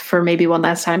Rivers for maybe one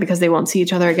last time because they won't see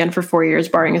each other again for 4 years,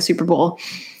 barring a Super Bowl.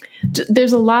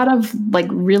 There's a lot of like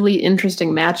really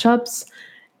interesting matchups.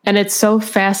 And it's so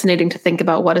fascinating to think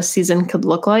about what a season could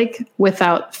look like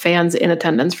without fans in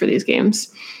attendance for these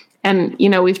games. And,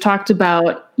 we've talked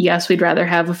about, yes, we'd rather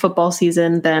have a football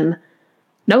season than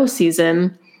no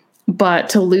season, but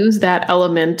to lose that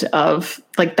element of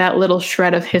like that little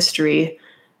shred of history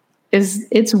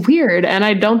it's weird. And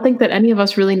I don't think that any of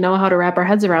us really know how to wrap our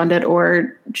heads around it,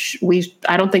 or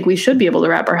I don't think we should be able to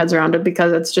wrap our heads around it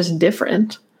because it's just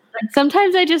different.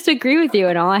 Sometimes I just agree with you.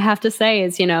 And all I have to say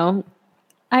is,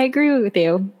 I agree with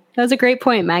you. That was a great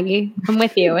point, Maggie. I'm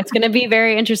with you. It's going to be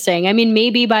very interesting. I mean,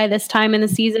 maybe by this time in the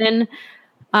season,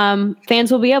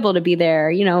 fans will be able to be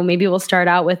there. Maybe we'll start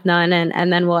out with none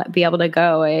and then we'll be able to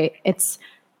go.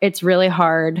 It's really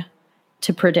hard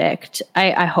to predict.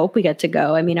 I hope we get to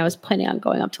go. I mean, I was planning on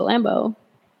going up to Lambeau.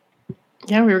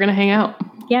 Yeah, we were going to hang out.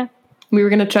 Yeah. We were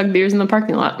going to chug beers in the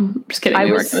parking lot. Just kidding.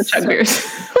 We weren't going to chug beers.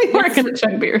 We weren't going to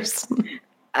chug beers.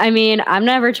 I mean, I'm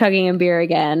never chugging a beer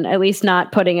again, at least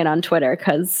not putting it on Twitter,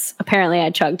 because apparently I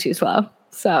chug too slow.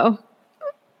 So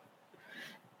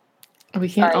we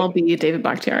can't all be David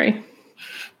Bakhtiari.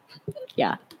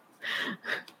 Yeah.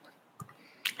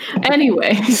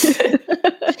 Anyway.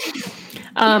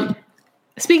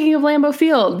 Speaking of Lambeau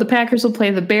Field, the Packers will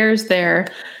play the Bears there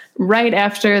right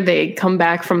after they come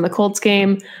back from the Colts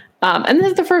game. And this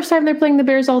is the first time they're playing the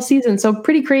Bears all season. So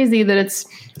pretty crazy that it's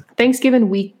Thanksgiving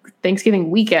weekend,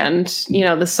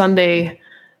 the Sunday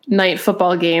night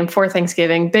football game for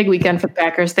Thanksgiving, big weekend for the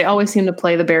Packers. They always seem to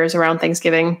play the Bears around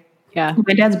Thanksgiving. Yeah.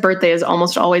 My dad's birthday is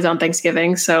almost always on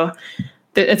Thanksgiving. So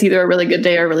it's either a really good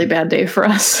day or a really bad day for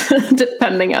us,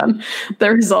 depending on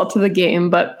the result of the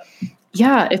game. But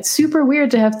yeah, it's super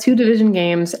weird to have 2 division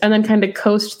games and then kind of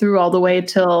coast through all the way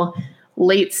till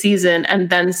late season and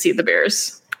then see the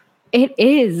Bears. It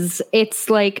is. It's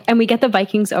like, and we get the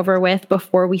Vikings over with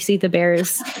before we see the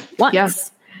Bears once. Yeah.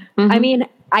 Mm-hmm. I mean,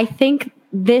 I think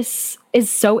this is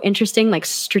so interesting, like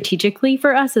strategically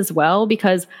for us as well,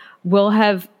 because we'll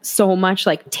have so much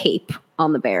like tape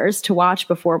on the Bears to watch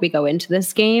before we go into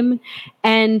this game.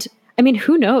 And I mean,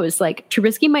 who knows? Like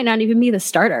Trubisky might not even be the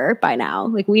starter by now.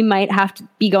 Like we might have to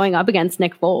be going up against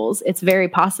Nick Foles. It's very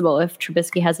possible if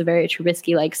Trubisky has a very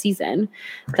Trubisky-like season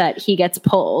that he gets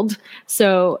pulled.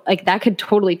 So like that could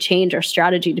totally change our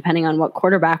strategy depending on what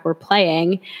quarterback we're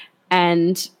playing.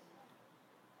 And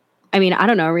I mean, I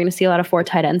don't know. Are we going to see a lot of 4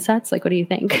 tight end sets? Like, what do you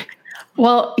think?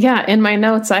 Well, yeah, in my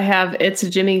notes, I have it's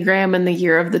Jimmy Graham in the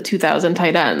year of the 2000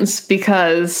 tight ends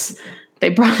because they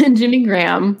brought in Jimmy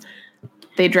Graham.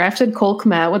 They drafted Cole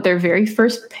Kmet with their very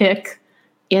first pick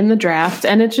in the draft.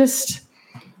 And it just,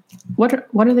 what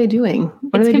are they doing?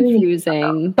 What it's are they confusing.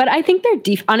 doing? But I think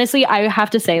honestly, I have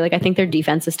to say, like, I think their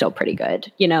defense is still pretty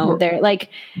good. They're like,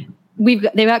 they've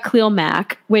got Khalil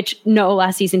Mack, which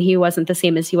last season he wasn't the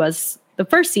same as he was the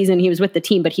first season he was with the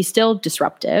team, but he's still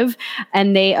disruptive.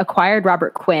 And they acquired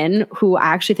Robert Quinn, who I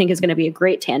actually think is going to be a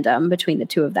great tandem between the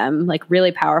two of them, like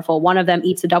really powerful. One of them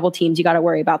eats the double teams. You got to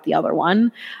worry about the other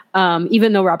one.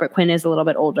 Even though Robert Quinn is a little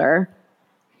bit older.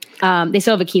 They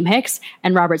still have Akeem Hicks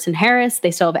and Robertson Harris.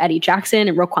 They still have Eddie Jackson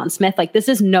and Roquan Smith. Like, this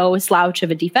is no slouch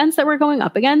of a defense that we're going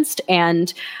up against.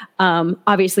 And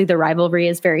obviously the rivalry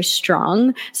is very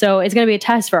strong. So it's going to be a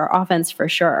test for our offense for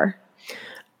sure.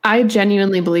 I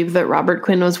genuinely believe that Robert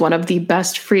Quinn was one of the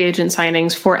best free agent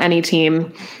signings for any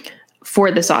team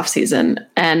for this offseason.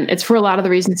 And it's for a lot of the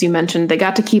reasons you mentioned. They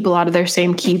got to keep a lot of their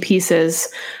same key pieces.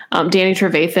 Danny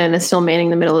Trevathan is still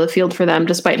manning the middle of the field for them,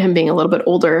 despite him being a little bit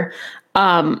older.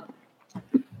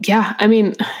 Yeah, I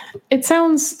mean, it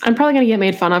sounds, I'm probably going to get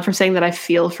made fun of for saying that I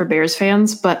feel for Bears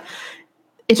fans, but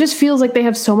it just feels like they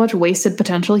have so much wasted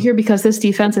potential here because this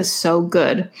defense is so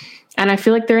good. And I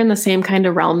feel like they're in the same kind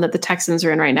of realm that the Texans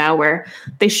are in right now, where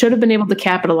they should have been able to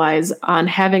capitalize on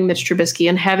having Mitch Trubisky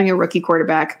and having a rookie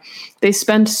quarterback. They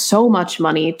spend so much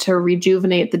money to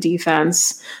rejuvenate the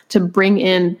defense, to bring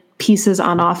in pieces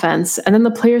on offense. And then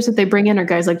the players that they bring in are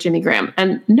guys like Jimmy Graham.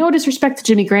 And no disrespect to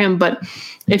Jimmy Graham, but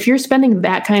if you're spending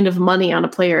that kind of money on a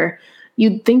player,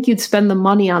 you'd think you'd spend the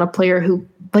money on a player who,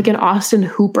 like an Austin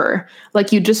Hooper,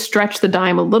 like you just stretch the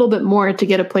dime a little bit more to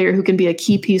get a player who can be a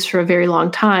key piece for a very long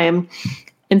time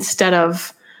instead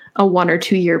of a 1 or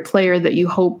 2 year player that you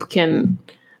hope can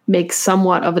make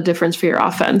somewhat of a difference for your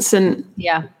offense. And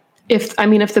yeah, if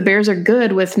the Bears are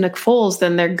good with Nick Foles,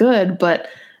 then they're good, but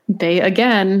they,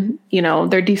 again,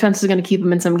 their defense is going to keep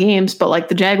them in some games, but like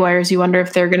the Jaguars, you wonder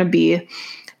if they're going to be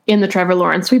in the Trevor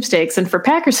Lawrence sweepstakes. And for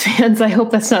Packers fans, I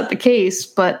hope that's not the case,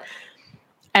 but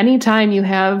anytime you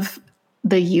have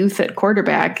the youth at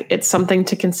quarterback, it's something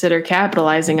to consider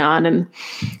capitalizing on. And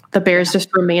the Bears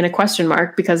just remain a question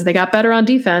mark because they got better on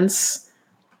defense,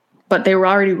 but they were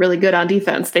already really good on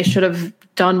defense. They should have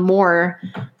done more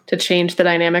to change the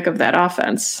dynamic of that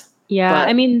offense. Yeah.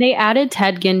 But, they added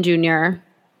Ted Ginn Jr.,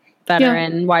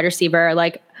 veteran wide receiver.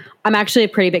 Like, I'm actually a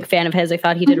pretty big fan of his. I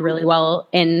thought he did really well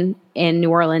in New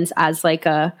Orleans as like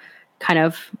a kind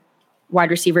of wide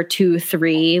receiver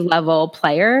 2-3 level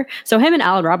player. So him and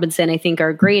Allen Robinson, I think,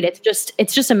 are great.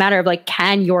 It's just a matter of like,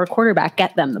 can your quarterback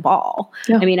get them the ball?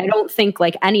 Yeah. I don't think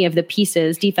like any of the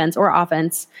pieces, defense or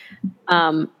offense,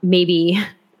 maybe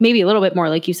a little bit more,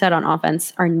 like you said, on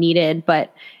offense are needed,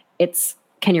 but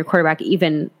can your quarterback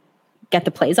even get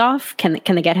the plays off? Can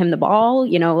they get him the ball?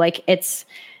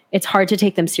 It's hard to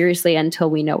take them seriously until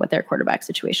we know what their quarterback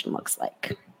situation looks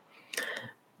like.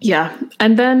 Yeah.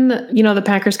 And then, the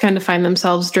Packers kind of find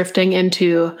themselves drifting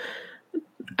into,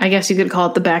 I guess you could call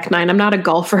it the back nine. I'm not a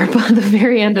golfer, but at the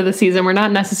very end of the season, we're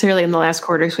not necessarily in the last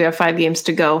quarter, so we have 5 games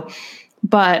to go.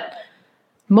 But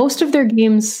most of their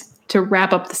games to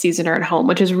wrap up the season are at home,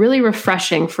 which is really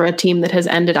refreshing for a team that has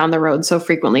ended on the road so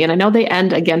frequently. And I know they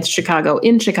end against Chicago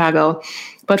in Chicago,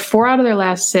 but 4 out of their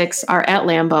last 6 are at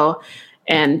Lambeau.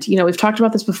 And, we've talked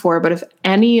about this before, but if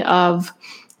any of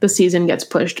the season gets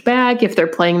pushed back, if they're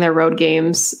playing their road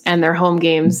games and their home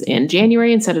games in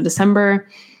January instead of December,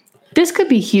 this could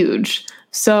be huge.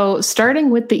 So starting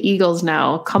with the Eagles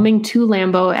now, coming to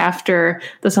Lambeau after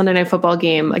the Sunday Night Football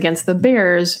game against the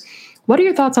Bears, what are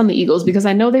your thoughts on the Eagles? Because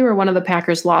I know they were one of the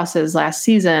Packers' losses last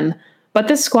season, but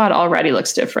this squad already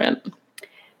looks different.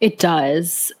 It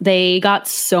does. They got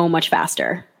so much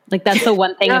faster. Like, that's the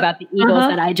one thing about the Eagles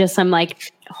that I'm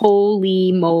like,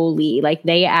 holy moly. Like,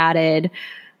 they added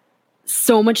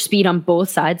so much speed on both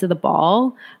sides of the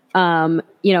ball. I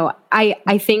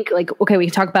think, like, okay, we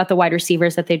can talk about the wide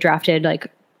receivers that they drafted,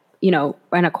 like,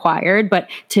 and acquired. But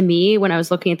to me, when I was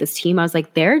looking at this team, I was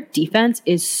like, their defense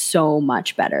is so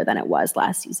much better than it was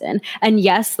last season. And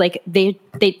yes, like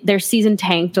their season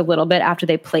tanked a little bit after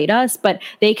they played us, but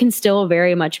they can still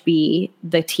very much be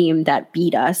the team that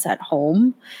beat us at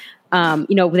home.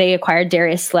 They acquired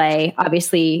Darius Slay.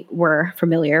 Obviously, we're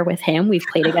familiar with him. We've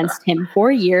played against him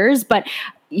for years, but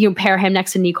you pair him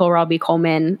next to Nicole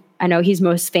Robbie-Coleman. I know he's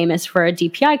most famous for a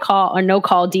DPI call or no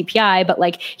call DPI, but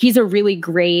like he's a really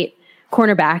great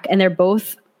cornerback, and they're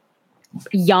both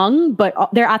young, but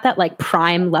they're at that like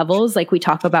prime levels. Like we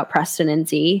talk about Preston and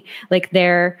Z, like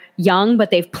they're young,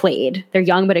 but they've played. They're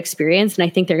young, but experienced. And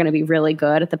I think they're going to be really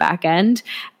good at the back end.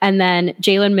 And then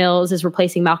Jalen Mills is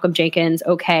replacing Malcolm Jenkins.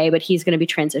 Okay. But he's going to be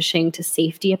transitioning to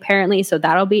safety apparently. So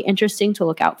that'll be interesting to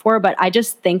look out for. But I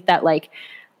just think that like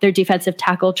their defensive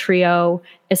tackle trio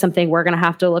is something we're going to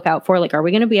have to look out for. Like, are we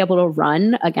going to be able to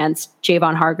run against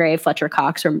Javon Hargrave, Fletcher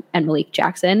Cox, and Malik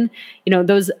Jackson?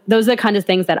 Those are the kind of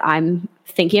things that I'm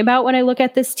thinking about when I look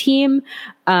at this team.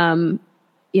 I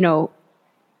don't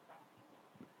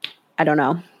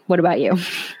know. What about you?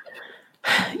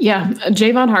 Yeah,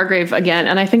 Javon Hargrave again.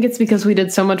 And I think it's because we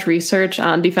did so much research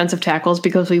on defensive tackles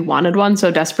because we wanted one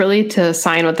so desperately to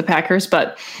sign with the Packers.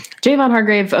 But Javon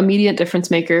Hargrave, immediate difference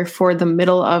maker for the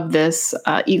middle of this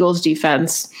Eagles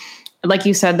defense. Like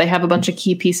you said, they have a bunch of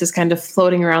key pieces kind of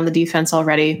floating around the defense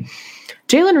already.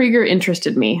 Jalen Reagor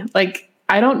interested me. Like,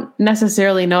 I don't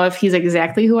necessarily know if he's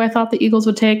exactly who I thought the Eagles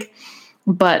would take,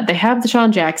 but they have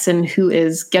Deshaun Jackson, who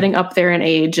is getting up there in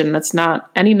age, and that's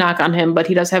not any knock on him, but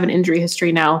he does have an injury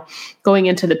history now going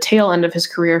into the tail end of his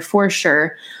career for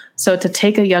sure. So to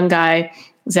take a young guy,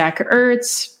 Zach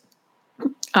Ertz,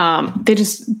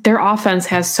 their offense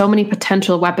has so many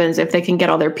potential weapons if they can get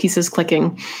all their pieces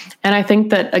clicking. And I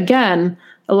think that, again,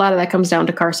 a lot of that comes down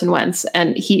to Carson Wentz,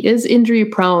 and he is injury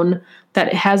prone.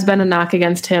 That has been a knock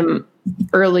against him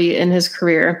early in his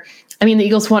career. I mean, the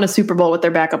Eagles won a Super Bowl with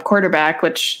their backup quarterback,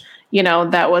 which,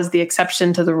 that was the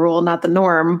exception to the rule, not the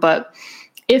norm. But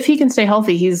if he can stay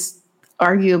healthy, he's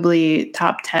arguably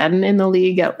top 10 in the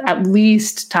league, at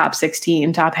least top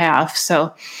 16, top half.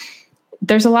 So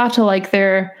there's a lot to like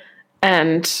there.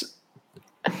 And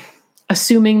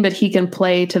assuming that he can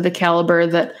play to the caliber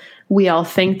that we all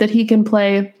think that he can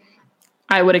play,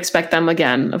 I would expect them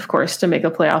again, of course, to make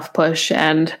a playoff push,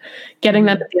 and getting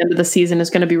that at the end of the season is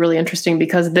going to be really interesting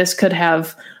because this could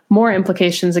have more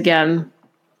implications again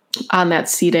on that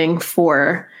seeding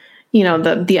for, the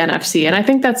NFC. And I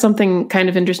think that's something kind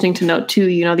of interesting to note too.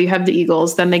 You have the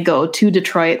Eagles, then they go to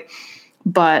Detroit,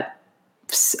 but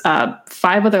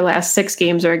 5 of their last 6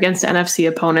 games are against NFC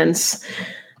opponents.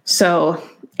 So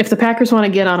if the Packers want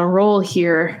to get on a roll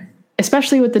here,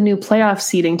 especially with the new playoff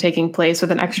seeding taking place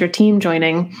with an extra team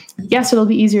joining, yes, it'll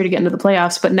be easier to get into the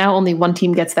playoffs, but now only one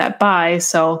team gets that bye.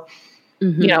 So,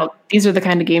 these are the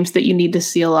kind of games that you need to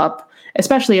seal up,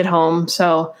 especially at home.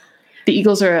 So the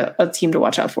Eagles are a team to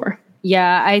watch out for.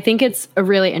 Yeah, I think it's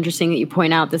really interesting that you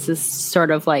point out this is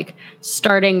sort of like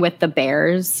starting with the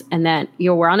Bears, and then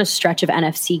we're on a stretch of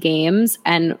NFC games,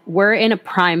 and we're in a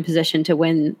prime position to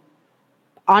win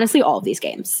honestly all of these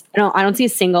games. I don't see a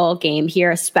single game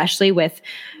here, especially with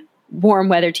warm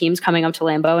weather teams coming up to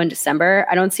Lambeau in December.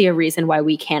 I don't see a reason why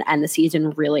we can't end the season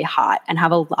really hot and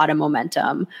have a lot of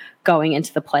momentum going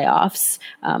into the playoffs,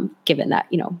 given that,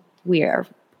 we are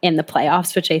in the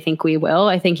playoffs, which I think we will.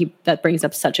 I think that brings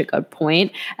up such a good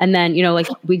point. And then,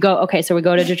 we go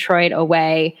to Detroit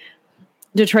away.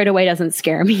 Detroit away doesn't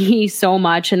scare me so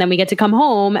much. And then we get to come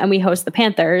home and we host the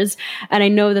Panthers. And I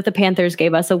know that the Panthers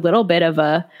gave us a little bit of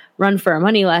a run for our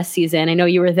money last season. I know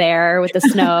you were there with the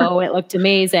snow. It looked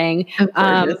amazing.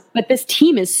 But this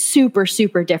team is super,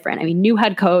 super different. I mean, new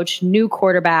head coach, new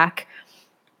quarterback,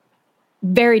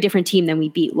 very different team than we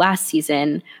beat last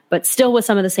season, but still with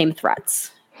some of the same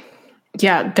threats.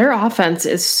 Yeah, their offense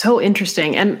is so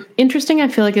interesting. And interesting, I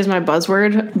feel like, is my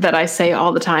buzzword that I say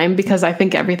all the time because I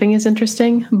think everything is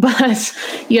interesting. But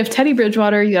you have Teddy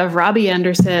Bridgewater, you have Robbie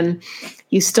Anderson,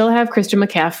 you still have Christian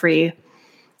McCaffrey.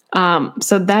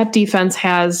 So that defense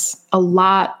has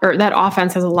that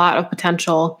offense has a lot of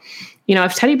potential.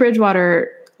 If Teddy Bridgewater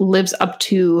lives up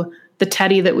to the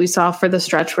Teddy that we saw for the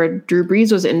stretch where Drew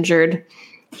Brees was injured,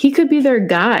 he could be their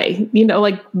guy.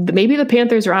 Maybe the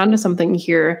Panthers are onto something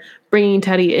here, bringing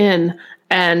Teddy in,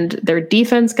 and their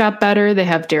defense got better. They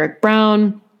have Derek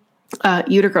Brown,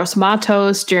 Yetur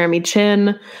Gross-Matos, Jeremy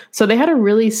Chin. So they had a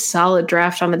really solid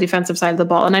draft on the defensive side of the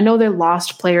ball. And I know they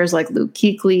lost players like Luke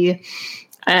Kuechly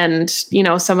and,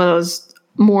 some of those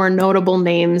more notable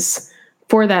names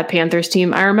for that Panthers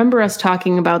team. I remember us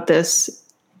talking about this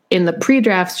in the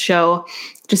pre-draft show,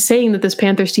 just saying that this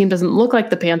Panthers team doesn't look like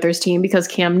the Panthers team because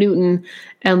Cam Newton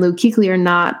and Luke Kuechly are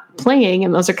not playing,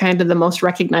 and those are kind of the most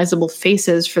recognizable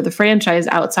faces for the franchise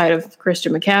outside of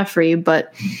Christian McCaffrey.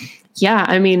 But yeah,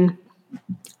 I mean,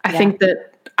 I think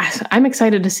that I'm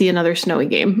excited to see another snowy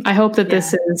game. I hope that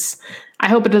I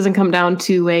hope it doesn't come down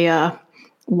to a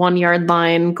 1 yard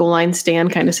line, goal line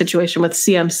stand kind of situation with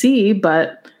CMC,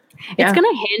 but it's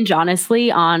going to hinge,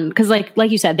 honestly, on because, like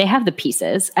you said, they have the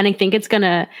pieces, and I think it's going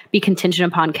to be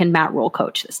contingent upon can Matt Rule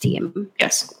coach this team.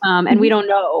 Yes, and we don't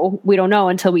know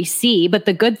until we see. But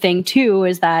the good thing too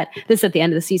is that this is at the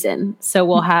end of the season, so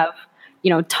we'll have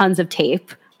tons of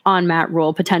tape on Matt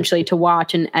Rule potentially to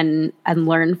watch and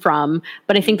learn from.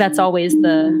 But I think that's always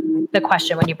the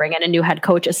question when you bring in a new head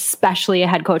coach, especially a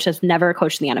head coach that's never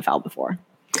coached in the NFL before.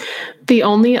 The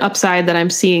only upside that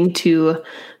I'm seeing to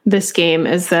this game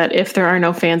is that if there are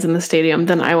no fans in the stadium,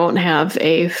 then I won't have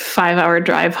a 5-hour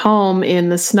drive home in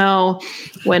the snow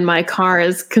when my car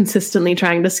is consistently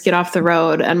trying to skid off the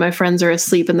road and my friends are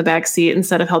asleep in the back seat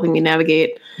instead of helping me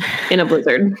navigate in a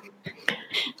blizzard.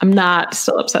 I'm not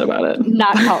still upset about it.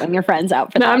 Not calling your friends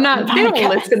out for that. No, I'm not. They don't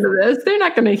listen to this. They're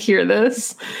not going to hear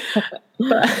this.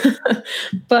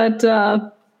 But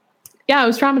yeah, it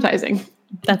was traumatizing.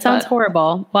 That sounds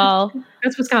horrible. Well,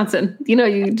 that's Wisconsin.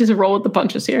 You just roll with the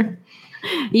punches here.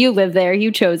 You live there.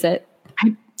 You chose it.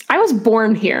 I was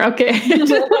born here. Okay.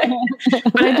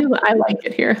 But I like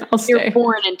it here. I'll stay. You're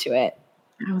born into it.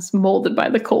 I was molded by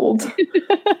the cold.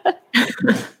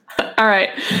 All right.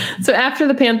 So after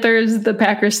the Panthers, the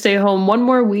Packers stay home one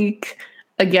more week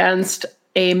against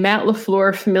a Matt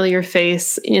LaFleur familiar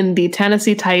face in the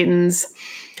Tennessee Titans.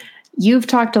 You've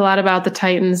talked a lot about the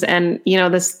Titans and,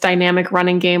 this dynamic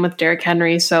running game with Derrick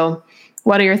Henry. So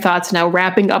what are your thoughts now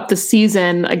wrapping up the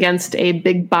season against a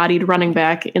big-bodied running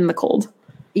back in the cold?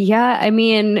 Yeah, I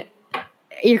mean,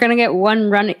 you're going to get one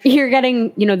run. You're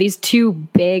getting, these two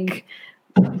big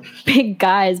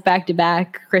guys back to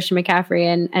back, Christian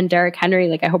McCaffrey and Derrick Henry.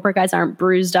 Like, I hope our guys aren't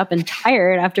bruised up and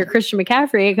tired after Christian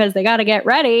McCaffrey because they got to get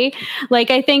ready. Like,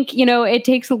 I think, it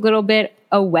takes a little bit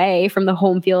away from the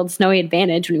home field snowy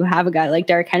advantage when you have a guy like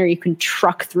Derrick Henry who can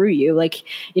truck through you. Like,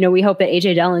 we hope that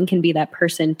AJ Dillon can be that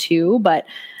person too, but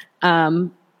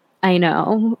I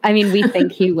know. I mean, we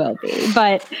think he will be,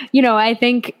 but I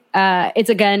think it's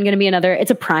again going to be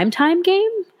it's a primetime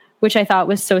game, which I thought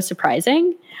was so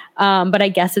surprising. But I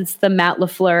guess it's the Matt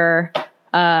LaFleur,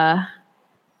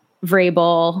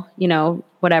 Vrabel,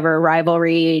 whatever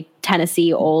rivalry,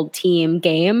 Tennessee old team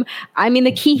game. I mean,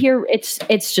 the key here, it's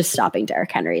just stopping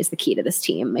Derrick Henry is the key to this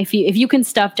team. If you can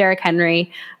stop Derrick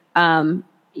Henry,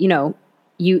 you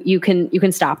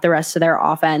can stop the rest of their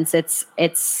offense.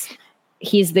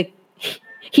 He's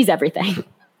everything.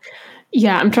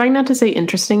 Yeah, I'm trying not to say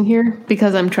interesting here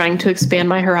because I'm trying to expand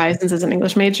my horizons as an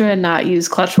English major and not use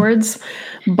clutch words.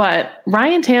 But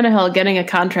Ryan Tannehill getting a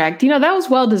contract, that was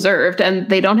well-deserved. And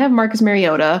they don't have Marcus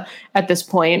Mariota at this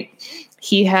point.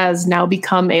 He has now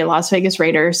become a Las Vegas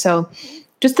Raider. So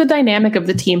just the dynamic of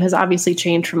the team has obviously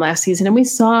changed from last season. And we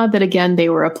saw that, again, they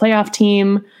were a playoff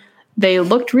team. They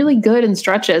looked really good in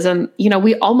stretches. And,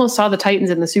 we almost saw the Titans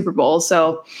in the Super Bowl.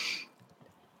 So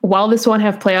while this won't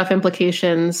have playoff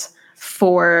implications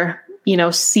for,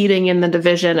 seeding in the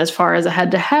division as far as a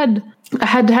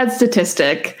head-to-head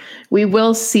statistic, we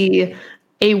will see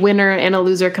a winner and a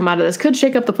loser come out of this. Could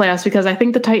shake up the playoffs because I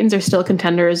think the Titans are still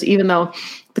contenders, even though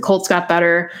the Colts got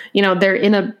better. They're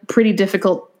in a pretty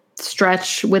difficult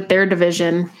stretch with their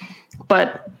division.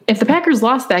 But if the Packers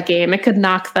lost that game, it could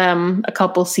knock them a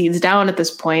couple seeds down at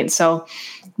this point. So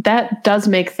that does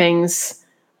make things...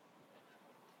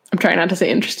 I'm trying not to say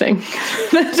interesting.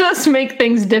 That does make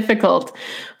things difficult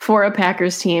for a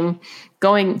Packers team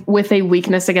going with a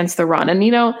weakness against the run.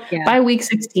 And, by week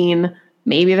 16,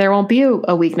 maybe there won't be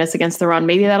a weakness against the run.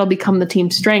 Maybe that'll become the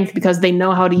team's strength because they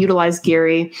know how to utilize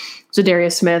Gary,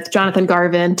 Zadarius Smith, Jonathan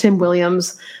Garvin, Tim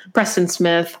Williams, Preston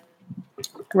Smith,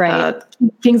 right?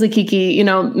 Kingsley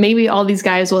Keke. Maybe all these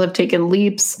guys will have taken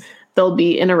leaps. They'll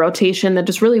be in a rotation that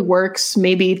just really works.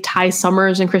 Maybe Ty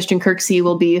Summers and Christian Kirksey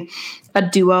will be a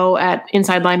duo at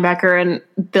inside linebacker and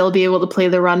they'll be able to play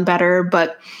the run better,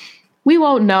 but we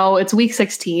won't know. It's week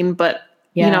 16, but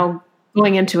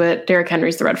going into it, Derrick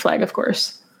Henry's the red flag, of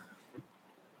course.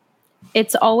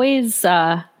 It's always,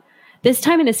 this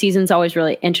time in the season is always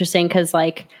really interesting because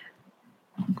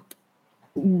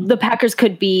the Packers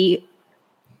could be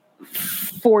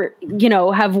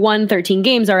have won 13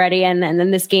 games already. And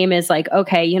then this game is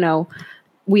okay,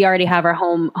 we already have our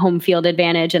home field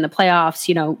advantage in the playoffs.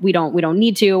 We don't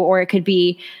need to, or it could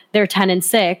be they're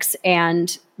 10-6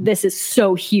 and this is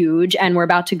so huge and we're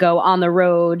about to go on the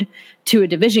road to a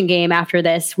division game after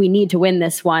this. We need to win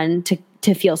this one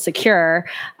to feel secure.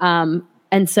 And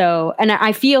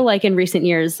I feel like in recent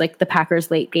years, the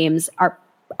Packers late games are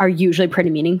usually pretty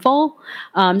meaningful.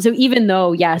 So even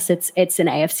though, yes, it's an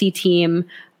AFC team,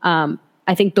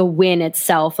 I think the win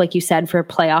itself, like you said, for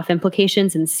playoff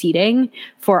implications and seeding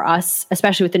for us,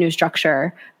 especially with the new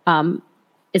structure,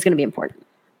 is going to be important.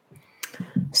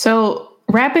 So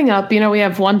wrapping up, we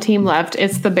have one team left.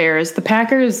 It's the Bears. The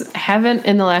Packers haven't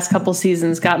in the last couple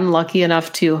seasons gotten lucky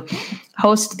enough to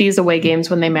host these away games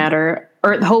when they matter,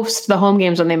 or host the home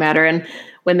games when they matter. And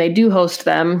when they do host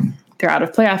them, they're out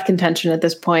of playoff contention at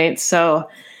this point. So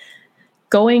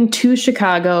going to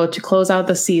Chicago to close out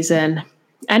the season,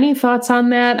 any thoughts on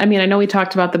that? I mean, I know we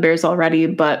talked about the Bears already,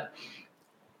 but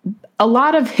a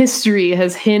lot of history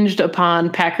has hinged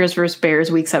upon Packers versus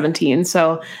Bears week 17.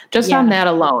 So just on that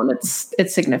alone, it's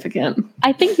significant.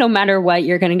 I think no matter what,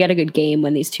 you're going to get a good game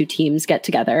when these two teams get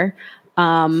together.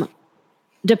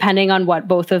 Depending on what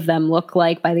both of them look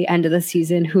like by the end of the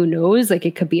season, who knows?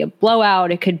 It could be a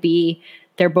blowout. It could be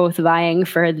they're both vying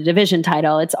for the division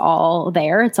title. It's all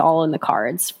there. It's all in the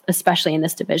cards, especially in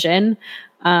this division.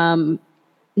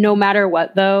 No matter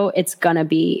what, though, it's going to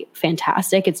be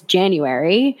fantastic. It's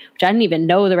January, which I didn't even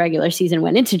know the regular season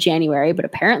went into January, but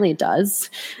apparently it does.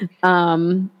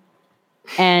 And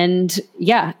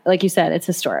yeah, like you said, it's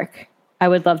historic. I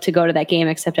would love to go to that game,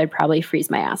 except I'd probably freeze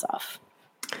my ass off.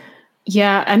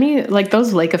 Yeah,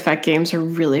 those lake effect games are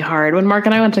really hard. When Mark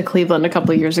and I went to Cleveland a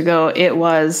couple of years ago, it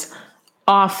was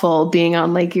awful being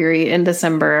on Lake Erie in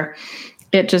December.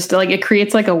 It just it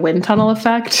creates like a wind tunnel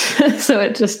effect. So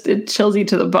it chills you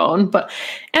to the bone.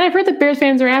 And I've heard that Bears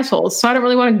fans are assholes. So I don't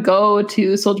really want to go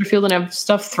to Soldier Field and have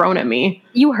stuff thrown at me.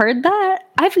 You heard that?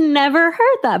 I've never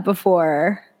heard that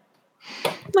before.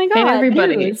 Oh my God. Hey,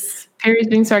 everybody. Perry's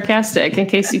being sarcastic in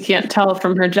case you can't tell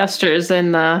from her gestures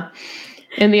in the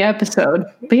episode.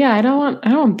 But yeah, I don't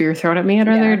want beer thrown at me. I'd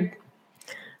rather.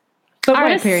 But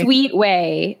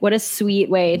what a sweet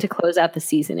way to close out the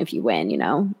season if you win,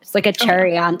 It's like a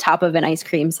cherry on top of an ice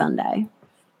cream sundae.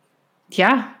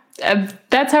 Yeah,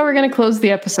 that's how we're going to close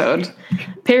the episode.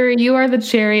 Perry, you are the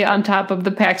cherry on top of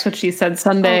the Pack's What She Said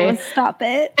sundae. Oh, stop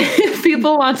it. If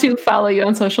people want to follow you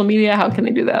on social media, how can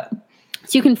they do that?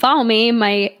 So you can follow me.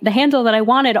 The handle that I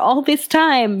wanted all this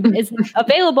time is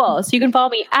available. So you can follow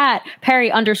me at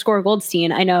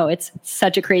Perry_Goldstein. I know it's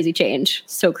such a crazy change.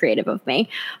 So creative of me.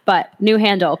 But new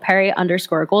handle,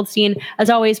 Perry_Goldstein. As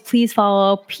always, please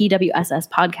follow PWSS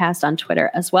Podcast on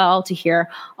Twitter as well to hear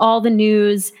all the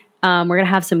news. We're going to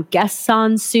have some guests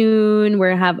on soon. We're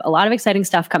going to have a lot of exciting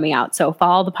stuff coming out. So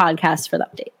follow the podcast for the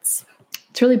updates.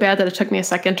 It's really bad that it took me a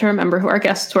second to remember who our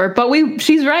guests were, but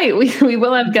she's right. We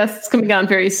will have guests coming on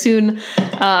very soon.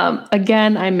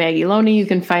 Again, I'm Maggie Loney. You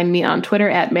can find me on Twitter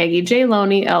at Maggie J.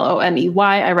 Loney, Loney.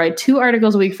 I write 2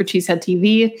 articles a week for Cheesehead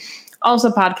TV.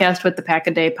 Also podcast with the Pack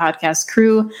a Day podcast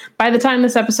crew. By the time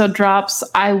this episode drops,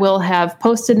 I will have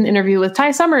posted an interview with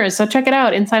Ty Summers. So check it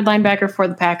out. Inside linebacker for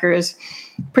the Packers.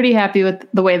 Pretty happy with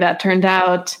the way that turned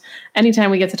out.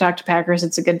 Anytime we get to talk to Packers,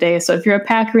 it's a good day. So if you're a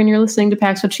Packer and you're listening to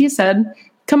Pack's What She Said,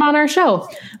 come on our show.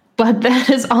 But that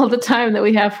is all the time that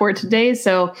we have for today.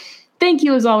 So thank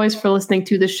you as always for listening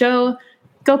to the show.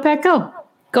 Go Pack Go.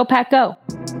 Go Pack Go.